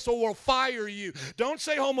 or we'll fire you. Don't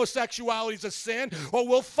say homosexuality is a sin, or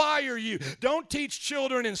we'll fire you. Don't teach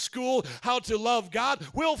children in school how to love God.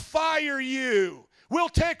 We'll fire you. We'll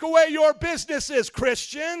take away your businesses,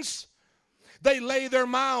 Christians. They lay their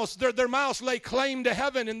mouths, their mouths lay claim to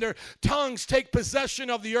heaven, and their tongues take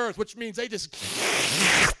possession of the earth, which means they just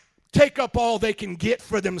take up all they can get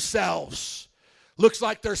for themselves. Looks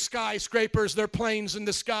like their skyscrapers, their planes in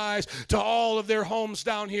the skies, to all of their homes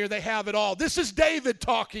down here, they have it all. This is David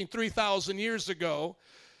talking 3,000 years ago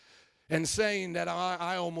and saying that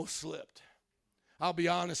I almost slipped. I'll be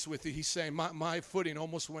honest with you. He's saying my footing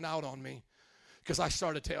almost went out on me because I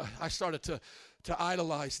started to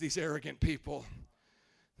idolize these arrogant people.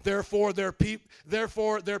 Therefore their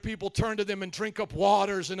people turn to them and drink up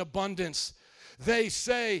waters in abundance. They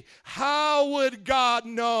say, how would God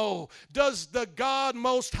know? Does the God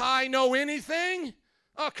Most High know anything?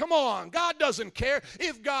 Oh, come on. God doesn't care.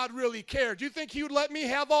 If God really cared, do you think he would let me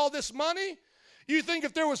have all this money? You think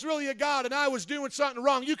if there was really a God and I was doing something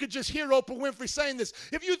wrong, you could just hear Oprah Winfrey saying this.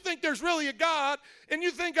 If you think there's really a God and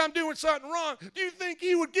you think I'm doing something wrong, do you think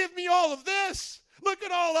he would give me all of this? Look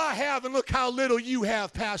at all I have and look how little you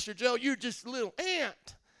have, Pastor Joe. You're just a little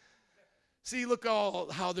ant. See, look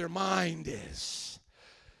how their mind is.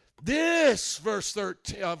 This, verse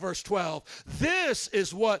 12, this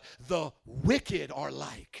is what the wicked are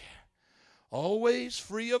like. Always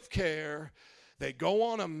free of care. They go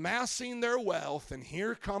on amassing their wealth, and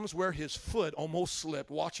here comes where his foot almost slipped.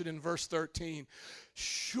 Watch it in verse 13.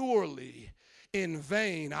 Surely in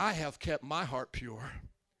vain I have kept my heart pure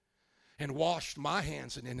and washed my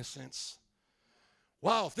hands in innocence.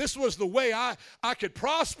 Wow, if this was the way I could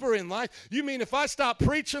prosper in life, you mean if I stopped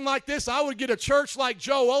preaching like this, I would get a church like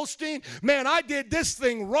Joel Osteen? Man, I did this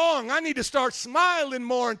thing wrong. I need to start smiling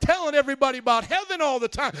more and telling everybody about heaven all the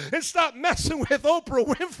time and stop messing with Oprah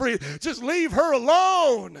Winfrey. Just leave her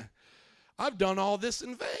alone. I've done all this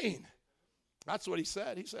in vain. That's what he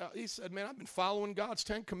said. He said, man, I've been following God's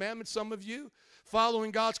 10 commandments, some of you.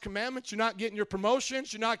 Following God's commandments, you're not getting your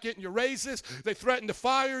promotions, you're not getting your raises. They threaten to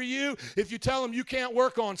fire you if you tell them you can't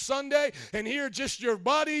work on Sunday. And here just your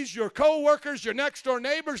buddies, your co-workers, your next door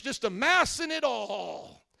neighbors just amassing it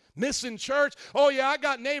all. Missing church. Oh yeah, I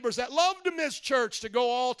got neighbors that love to miss church, to go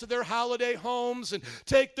all to their holiday homes and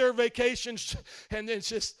take their vacations. And it's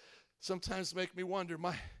just sometimes make me wonder, am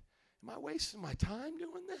I wasting my time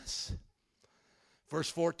doing this? Verse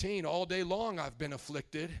 14, all day long I've been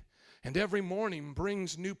afflicted, and every morning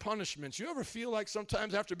brings new punishments. You ever feel like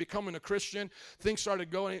sometimes after becoming a Christian, things started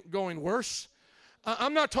going worse?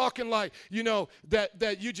 I'm not talking like,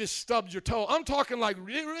 that you just stubbed your toe. I'm talking like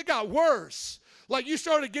it got worse. Like you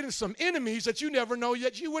started getting some enemies that you never know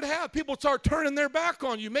yet you would have. People start turning their back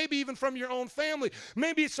on you, maybe even from your own family.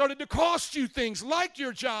 Maybe it started to cost you things like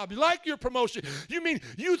your job, like your promotion. You mean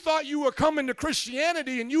you thought you were coming to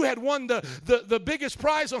Christianity and you had won the biggest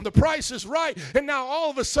prize on The Price is Right, and now all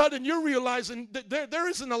of a sudden you're realizing that there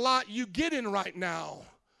isn't a lot you get in right now.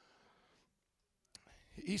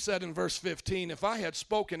 He said in verse 15, if I had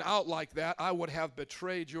spoken out like that, I would have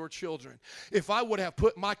betrayed your children. If I would have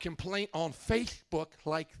put my complaint on Facebook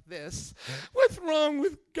like this, what's wrong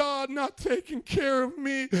with God not taking care of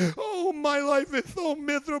me? Oh, my life is so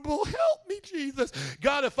miserable. Help me, Jesus.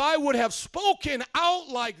 God, if I would have spoken out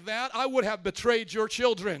like that, I would have betrayed your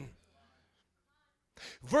children.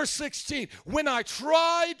 Verse 16, when I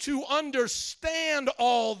tried to understand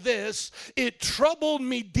all this, it troubled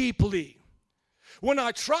me deeply. When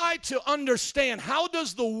I tried to understand, how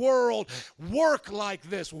does the world work like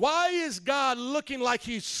this? Why is God looking like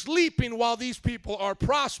he's sleeping while these people are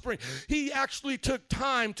prospering? He actually took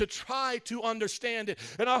time to try to understand it.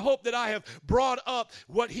 And I hope that I have brought up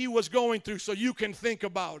what he was going through so you can think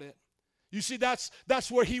about it. You see, that's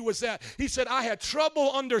where he was at. He said, I had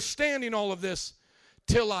trouble understanding all of this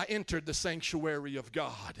till I entered the sanctuary of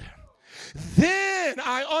God. Then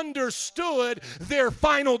I understood their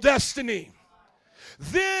final destiny.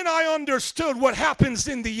 Then I understood what happens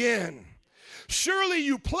in the end. Surely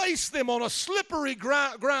you place them on a slippery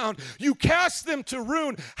ground. You cast them to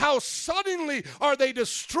ruin. How suddenly are they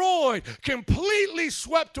destroyed, completely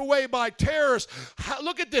swept away by terrors.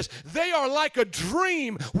 Look at this. They are like a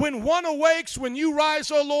dream. When one awakes, when you rise,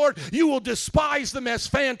 O Lord, you will despise them as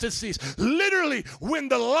fantasies. Literally, when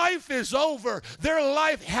the life is over, their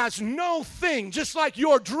life has no thing. Just like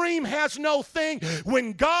your dream has no thing.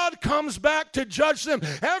 When God comes back to judge them,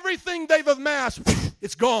 everything they've amassed,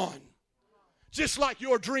 it's gone. Just like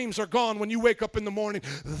your dreams are gone when you wake up in the morning.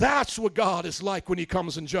 That's what God is like when he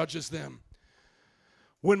comes and judges them.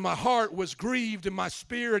 When my heart was grieved and my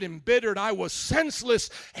spirit embittered, I was senseless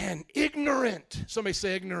and ignorant. Somebody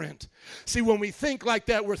say ignorant. See, when we think like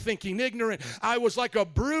that, we're thinking ignorant. I was like a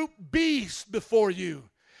brute beast before you.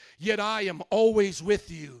 Yet I am always with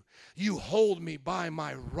you. You hold me by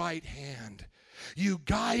my right hand. You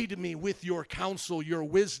guide me with your counsel, your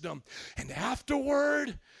wisdom. And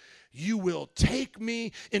afterward, you will take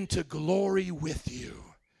me into glory with you.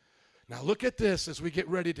 Now look at this as we get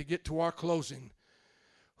ready to get to our closing.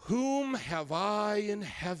 Whom have I in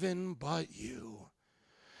heaven but you?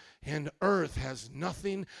 And earth has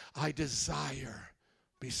nothing I desire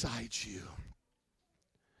besides you.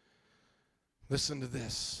 Listen to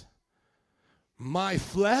this. My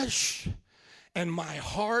flesh and my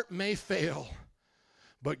heart may fail,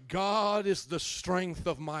 but God is the strength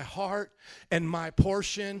of my heart and my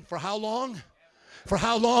portion. For how long? For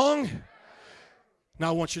how long? Now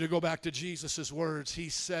I want you to go back to Jesus' words. He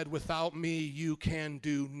said, without me you can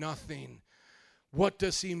do nothing. What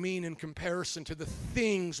does he mean in comparison to the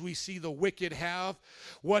things we see the wicked have?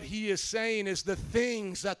 What he is saying is the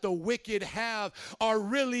things that the wicked have are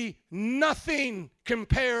really nothing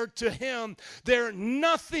compared to him. They're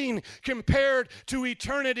nothing compared to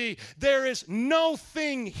eternity. There is no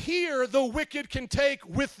thing here the wicked can take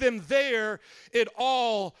with them there. It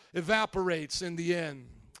all evaporates in the end.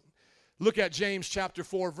 Look at James chapter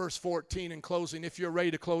 4, verse 14 in closing. If you're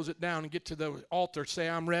ready to close it down and get to the altar, say,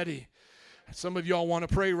 I'm ready. Some of y'all want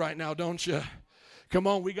to pray right now, don't you? Come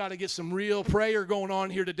on, we got to get some real prayer going on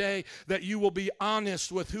here today, that you will be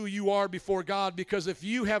honest with who you are before God, because if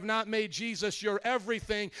you have not made Jesus your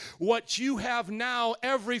everything, what you have now,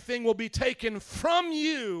 everything will be taken from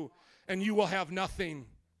you, and you will have nothing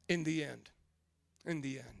in the end. In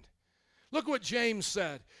the end. Look what James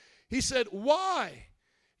said. He said, why?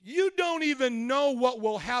 You don't even know what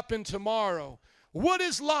will happen tomorrow. What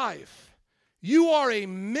is life? You are a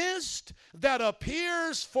mist that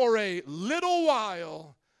appears for a little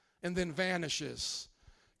while and then vanishes.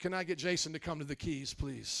 Can I get Jason to come to the keys,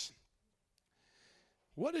 please?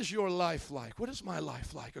 What is your life like? What is my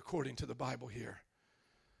life like according to the Bible here?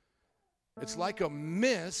 It's like a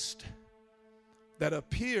mist that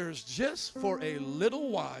appears just for a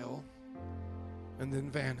little while and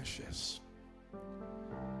then vanishes.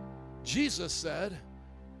 Jesus said,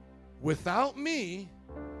 without me,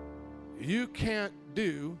 you can't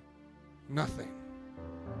do nothing.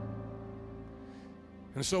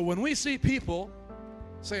 And so when we see people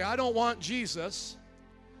say, I don't want Jesus,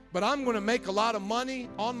 but I'm going to make a lot of money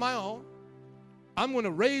on my own, I'm going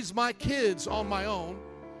to raise my kids on my own,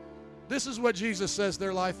 this is what Jesus says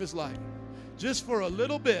their life is like. Just for a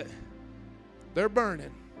little bit, they're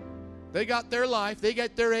burning. They got their life, they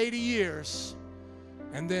get their 80 years,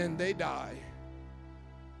 and then they die.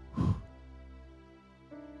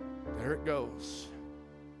 There it goes.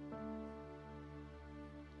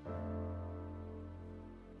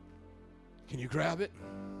 Can you grab it?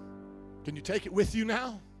 Can you take it with you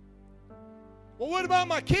now? Well, what about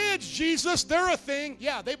my kids, Jesus? They're a thing.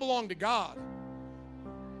 Yeah, they belong to God.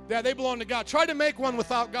 Yeah, they belong to God. Try to make one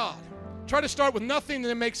without God. Try to start with nothing and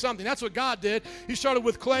then make something. That's what God did. He started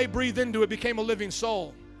with clay, breathed into it, became a living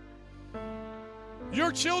soul.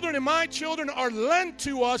 Your children and my children are lent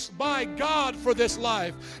to us by God for this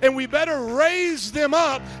life. And we better raise them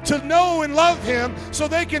up to know and love Him so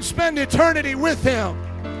they can spend eternity with Him.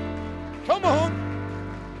 Come on.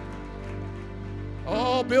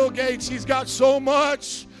 Oh, Bill Gates, he's got so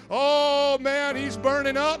much. Oh, man, he's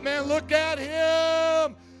burning up, man. Look at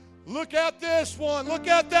him. Look at this one. Look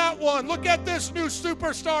at that one. Look at this new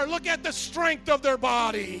superstar. Look at the strength of their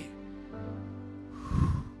body.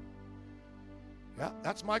 Yeah,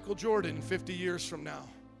 that's Michael Jordan 50 years from now.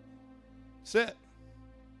 That's it.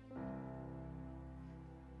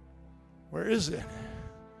 Where is it?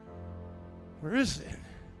 Where is it?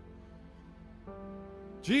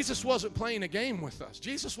 Jesus wasn't playing a game with us.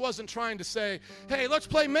 Jesus wasn't trying to say, hey, let's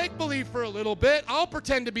play make-believe for a little bit. I'll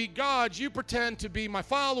pretend to be God. You pretend to be my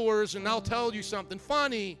followers, and I'll tell you something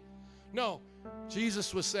funny. No,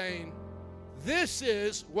 Jesus was saying, this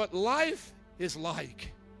is what life is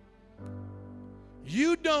like.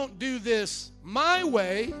 You don't do this my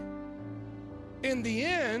way. In the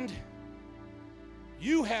end,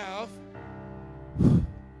 you have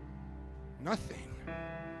nothing.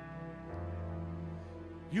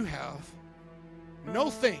 You have no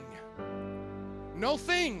thing. No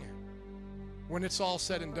thing when it's all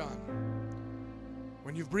said and done.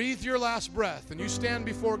 When you've breathed your last breath and you stand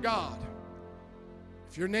before God,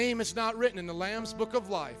 if your name is not written in the Lamb's Book of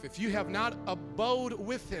Life, if you have not abode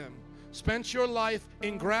with Him, spent your life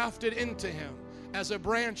engrafted into Him as a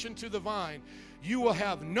branch into the vine, you will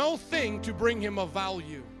have no thing to bring Him of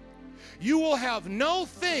value. You will have no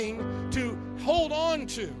thing to hold on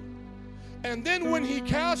to. And then when He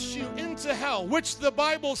casts you into hell, which the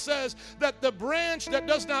Bible says that the branch that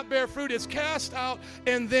does not bear fruit is cast out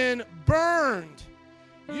and then burned,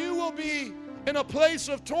 you will be in a place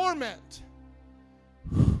of torment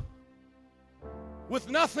with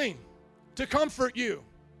nothing to comfort you,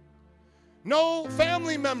 no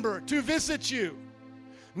family member to visit you,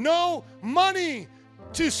 no money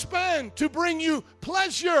to spend to bring you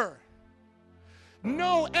pleasure,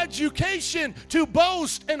 no education to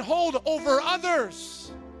boast and hold over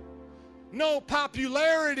others, no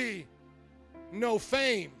popularity, no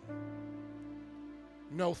fame,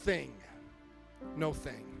 no thing. No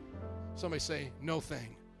thing. Somebody say, no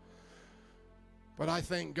thing. But I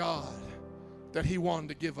thank God that He wanted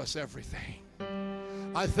to give us everything.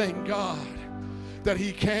 I thank God that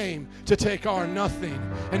He came to take our nothing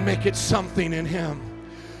and make it something in Him.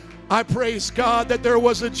 I praise God that there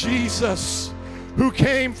was a Jesus who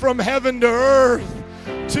came from heaven to earth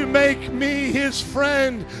to make me His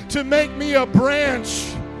friend, to make me a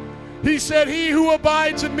branch. He said, he who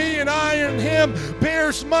abides in me and I in him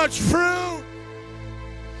bears much fruit.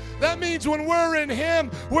 That means when we're in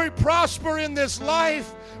Him, we prosper in this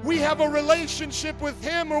life. We have a relationship with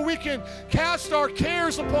Him where we can cast our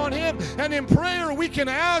cares upon Him, and in prayer we can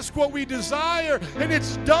ask what we desire, and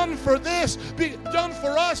it's done for done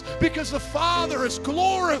for us, because the Father is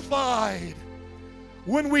glorified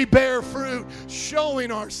when we bear fruit,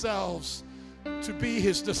 showing ourselves to be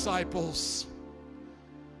His disciples.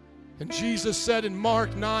 And Jesus said in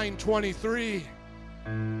Mark 9:23,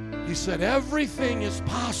 He said, everything is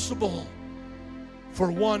possible for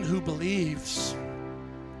one who believes.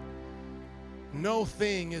 No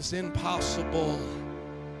thing is impossible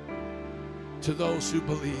to those who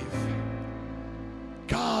believe.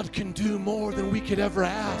 God can do more than we could ever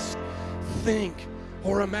ask, think,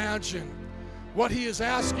 or imagine. What He is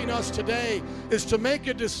asking us today is to make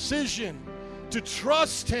a decision to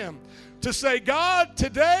trust Him, to say, God,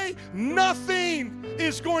 today nothing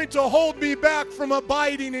is going to hold me back from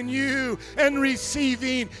abiding in You and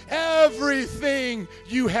receiving everything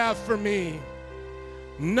You have for me.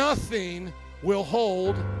 Nothing will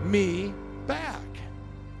hold me back,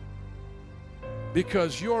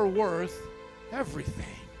 because You're worth everything.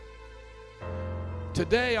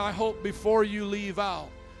 Today, I hope before you leave out,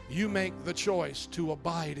 you make the choice to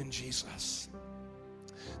abide in Jesus.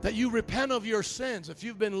 That you repent of your sins. If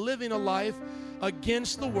you've been living a life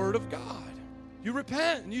against the Word of God, you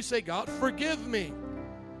repent and you say, God, forgive me.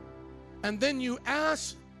 And then you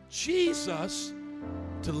ask Jesus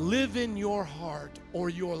to live in your heart or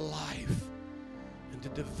your life and to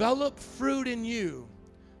develop fruit in you,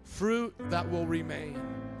 fruit that will remain.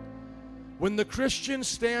 When the Christian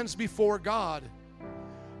stands before God,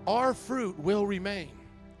 our fruit will remain.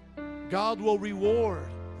 God will reward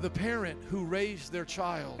the parent who raised their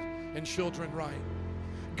child and children right.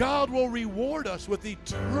 God will reward us with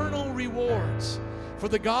eternal rewards for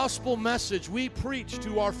the gospel message we preach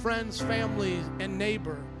to our friends, family, and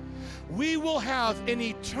neighbor. We will have an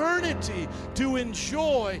eternity to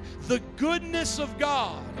enjoy the goodness of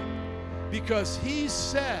God, because He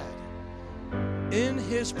said, in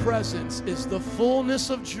His presence is the fullness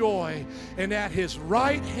of joy, and at His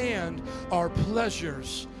right hand are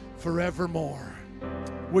pleasures forevermore.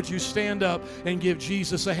 Would you stand up and give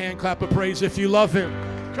Jesus a hand clap of praise if you love Him?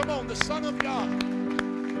 Come on, the Son of God.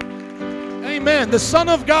 Amen. The Son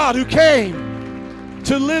of God who came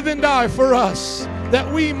to live and die for us, that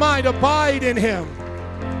we might abide in Him.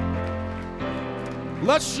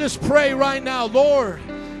 Let's just pray right now. Lord,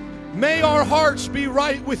 may our hearts be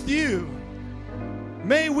right with You.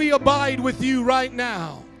 May we abide with You right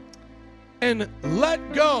now, and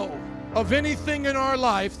let go of anything in our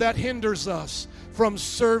life that hinders us from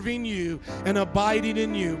serving you and abiding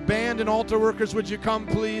in you. Band and altar workers, would you come,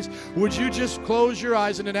 please? Would you just close your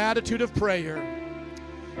eyes in an attitude of prayer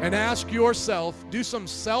and ask yourself, do some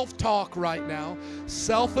self-talk right now,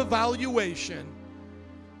 self-evaluation,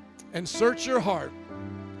 and search your heart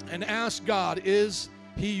and ask God, is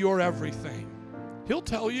He your everything? He'll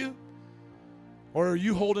tell you. Or are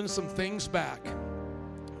you holding some things back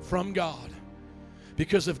from God?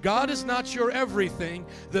 Because if God is not your everything,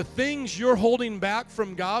 the things you're holding back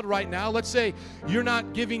from God right now, let's say you're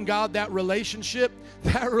not giving God that relationship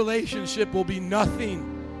will be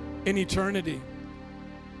nothing in eternity.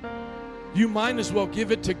 You might as well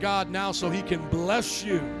give it to God now so He can bless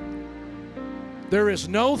you. There is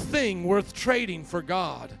no thing worth trading for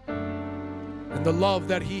God and the love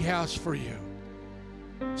that He has for you.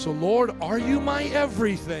 So Lord, are you my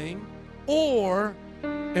everything, or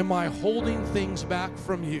am I holding things back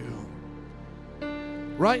from you?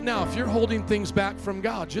 Right now, if you're holding things back from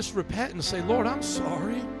God, just repent and say, Lord, I'm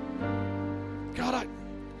sorry. God,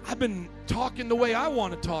 I've been talking the way I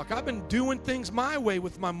want to talk. I've been doing things my way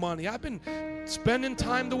with my money. I've been spending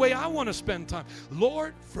time the way I want to spend time.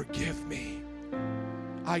 Lord, forgive me.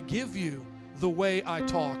 I give you the way I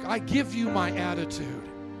talk. I give you my attitude.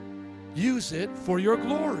 Use it for your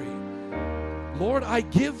glory. Lord, I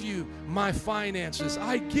give you my finances.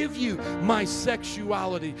 I give you my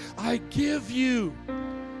sexuality. I give you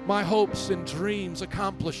my hopes and dreams,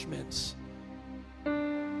 accomplishments.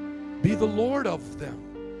 Be the Lord of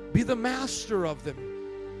them. Be the master of them.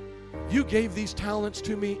 You gave these talents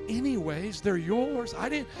to me anyways. They're yours. I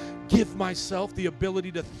didn't give myself the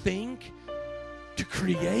ability to think, to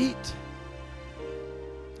create.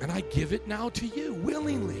 And I give it now to you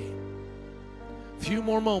willingly. A few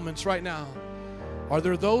more moments right now. Are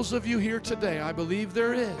there those of you here today? I believe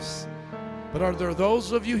there is. But are there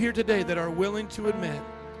those of you here today that are willing to admit,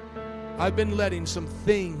 I've been letting some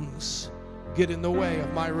things get in the way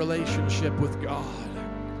of my relationship with God?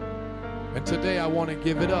 And today I want to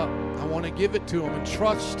give it up. I want to give it to Him and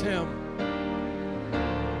trust Him.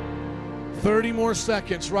 30 more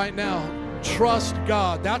seconds right now. Trust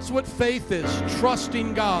God. That's what faith is,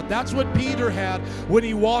 trusting God. That's what Peter had when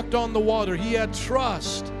he walked on the water. He had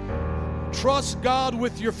trust. Trust God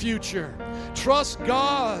with your future. Trust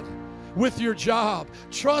God with your job.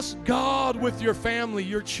 Trust God with your family,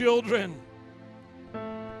 your children.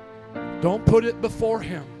 Don't put it before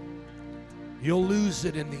Him. You'll lose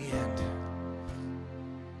it in the end.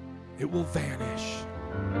 It will vanish.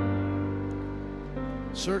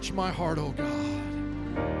 Search my heart, O God.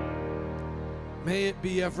 May it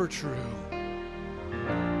be ever true.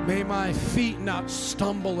 May my feet not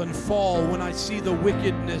stumble and fall when I see the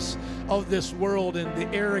wickedness of this world and the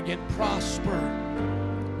arrogant prosper.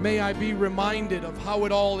 May I be reminded of how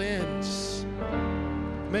it all ends.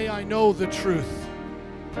 May I know the truth.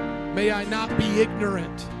 May I not be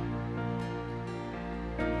ignorant.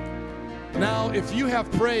 Now, if you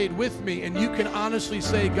have prayed with me and you can honestly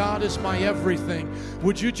say, God is my everything,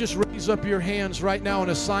 would you just raise up your hands right now in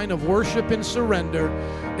a sign of worship and surrender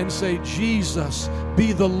and say, Jesus,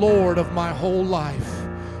 be the Lord of my whole life.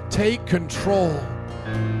 Take control.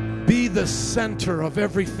 Be the center of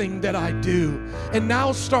everything that I do. And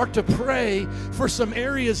now start to pray for some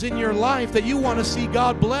areas in your life that you want to see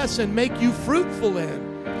God bless and make you fruitful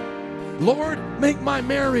in. Lord, make my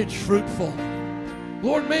marriage fruitful.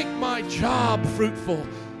 Lord, make my job fruitful,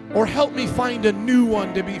 or help me find a new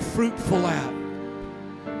one to be fruitful at.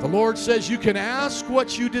 The Lord says you can ask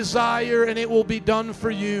what you desire and it will be done for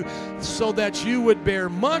you, so that you would bear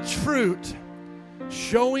much fruit,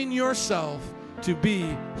 showing yourself to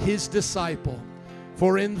be His disciple.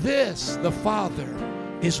 For in this the Father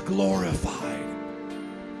is glorified.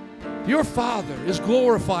 Your Father is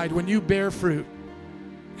glorified when you bear fruit.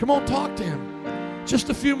 Come on, talk to Him.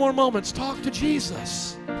 Just a few more moments. Talk to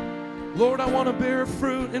Jesus. Lord, I want to bear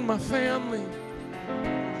fruit in my family.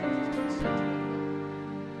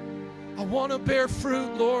 I want to bear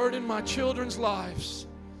fruit, Lord, in my children's lives.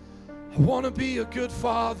 I want to be a good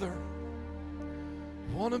father.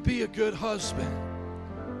 I want to be a good husband.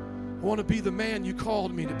 I want to be the man you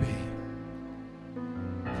called me to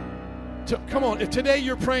be. Come on, if today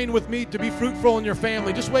you're praying with me to be fruitful in your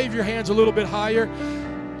family, just wave your hands a little bit higher.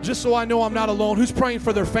 Just so I know I'm not alone. Who's praying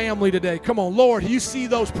for their family today? Come on, Lord, you see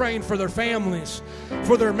those praying for their families,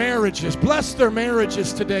 for their marriages. Bless their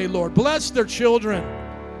marriages today, Lord. Bless their children.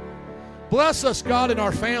 Bless us, God, in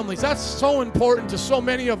our families. That's so important to so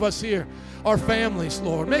many of us here. Our families,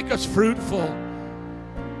 Lord. Make us fruitful.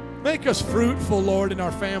 Make us fruitful, Lord, in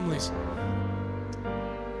our families.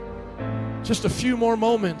 Just a few more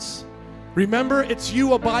moments. Remember, it's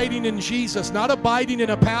you abiding in Jesus, not abiding in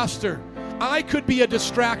a pastor. I could be a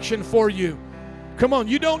distraction for you. Come on,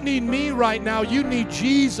 you don't need me right now. You need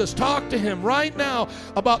Jesus. Talk to him right now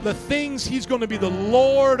about the things he's going to be the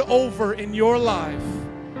Lord over in your life.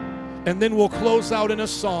 And then we'll close out in a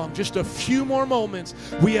song. Just a few more moments.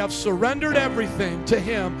 We have surrendered everything to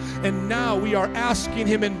him, and now we are asking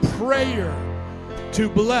him in prayer to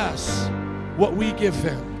bless what we give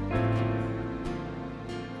him.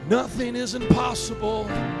 Nothing is impossible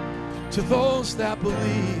to those that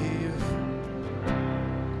believe.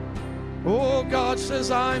 Oh, God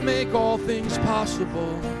says, I make all things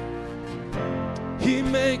possible. He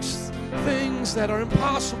makes things that are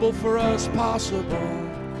impossible for us possible.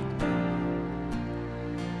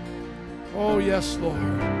 Oh, yes,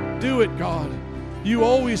 Lord. Do it, God. You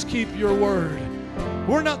always keep your word.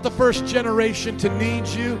 We're not the first generation to need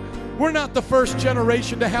you. We're not the first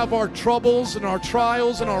generation to have our troubles and our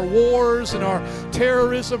trials and our wars and our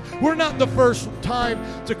terrorism. We're not the first time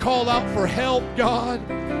to call out for help, God.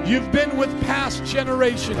 You've been with past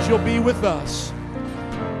generations. You'll be with us.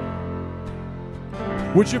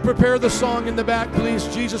 Would you prepare the song in the back, please?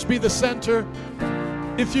 Jesus be the center.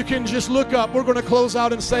 If you can just look up, we're going to close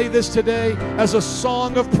out and say this today as a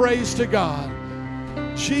song of praise to God.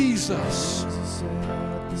 Jesus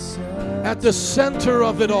at the center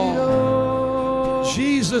of it all.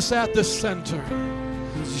 Jesus at the center.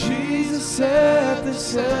 Jesus at the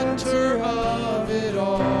center of it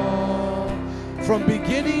all. From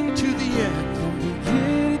beginning to the end. From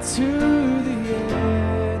beginning to the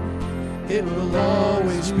end. It will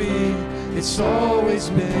always be. It's always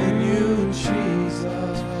been you,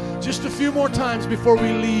 Jesus. Just a few more times before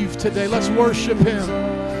we leave today. Let's worship him.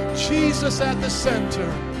 Jesus at the center.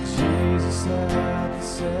 Jesus at the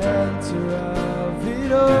center of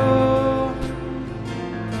it all.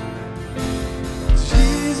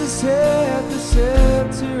 Jesus at the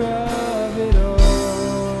center of it all.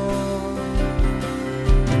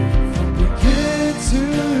 From beginning to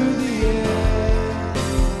the end,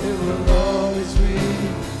 it will always be.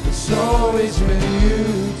 It's always been you,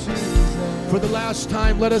 Jesus. For the last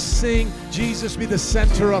time, let us sing, Jesus be the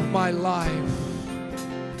center of my life.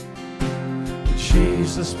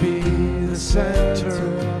 Jesus be the center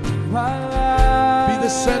of my life. Be the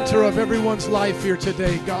center of everyone's life here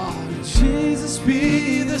today, God. Jesus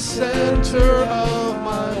be the center of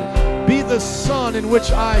my life. Be the sun in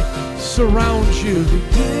which I surround you.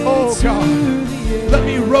 Oh God, let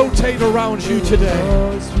me rotate around you today.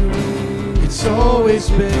 It's always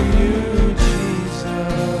been you, Jesus.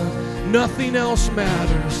 Nothing else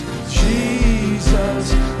matters.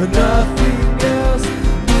 Jesus, nothing else matters.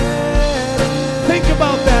 Think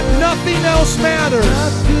about that. Nothing else matters.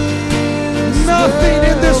 Nothing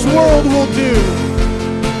in this world will do.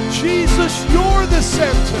 Jesus, you're the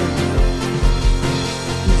center.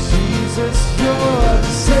 Jesus, you're the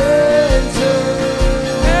center.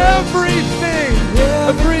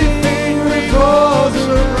 Everything revolves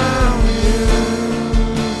around you.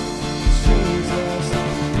 Jesus,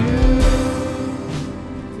 you,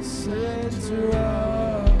 the center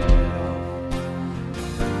of it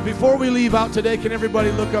all. Before we leave out today, can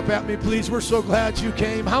everybody look up at me, please? We're so glad you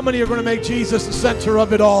came. How many are going to make Jesus the center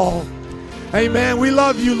of it all? Amen. We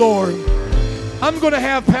love you, Lord. I'm going to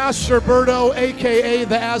have Pastor Berto, a.k.a.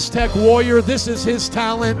 the Aztec Warrior. This is his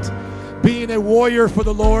talent, being a warrior for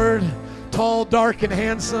the Lord. Tall, dark, and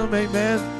handsome. Amen.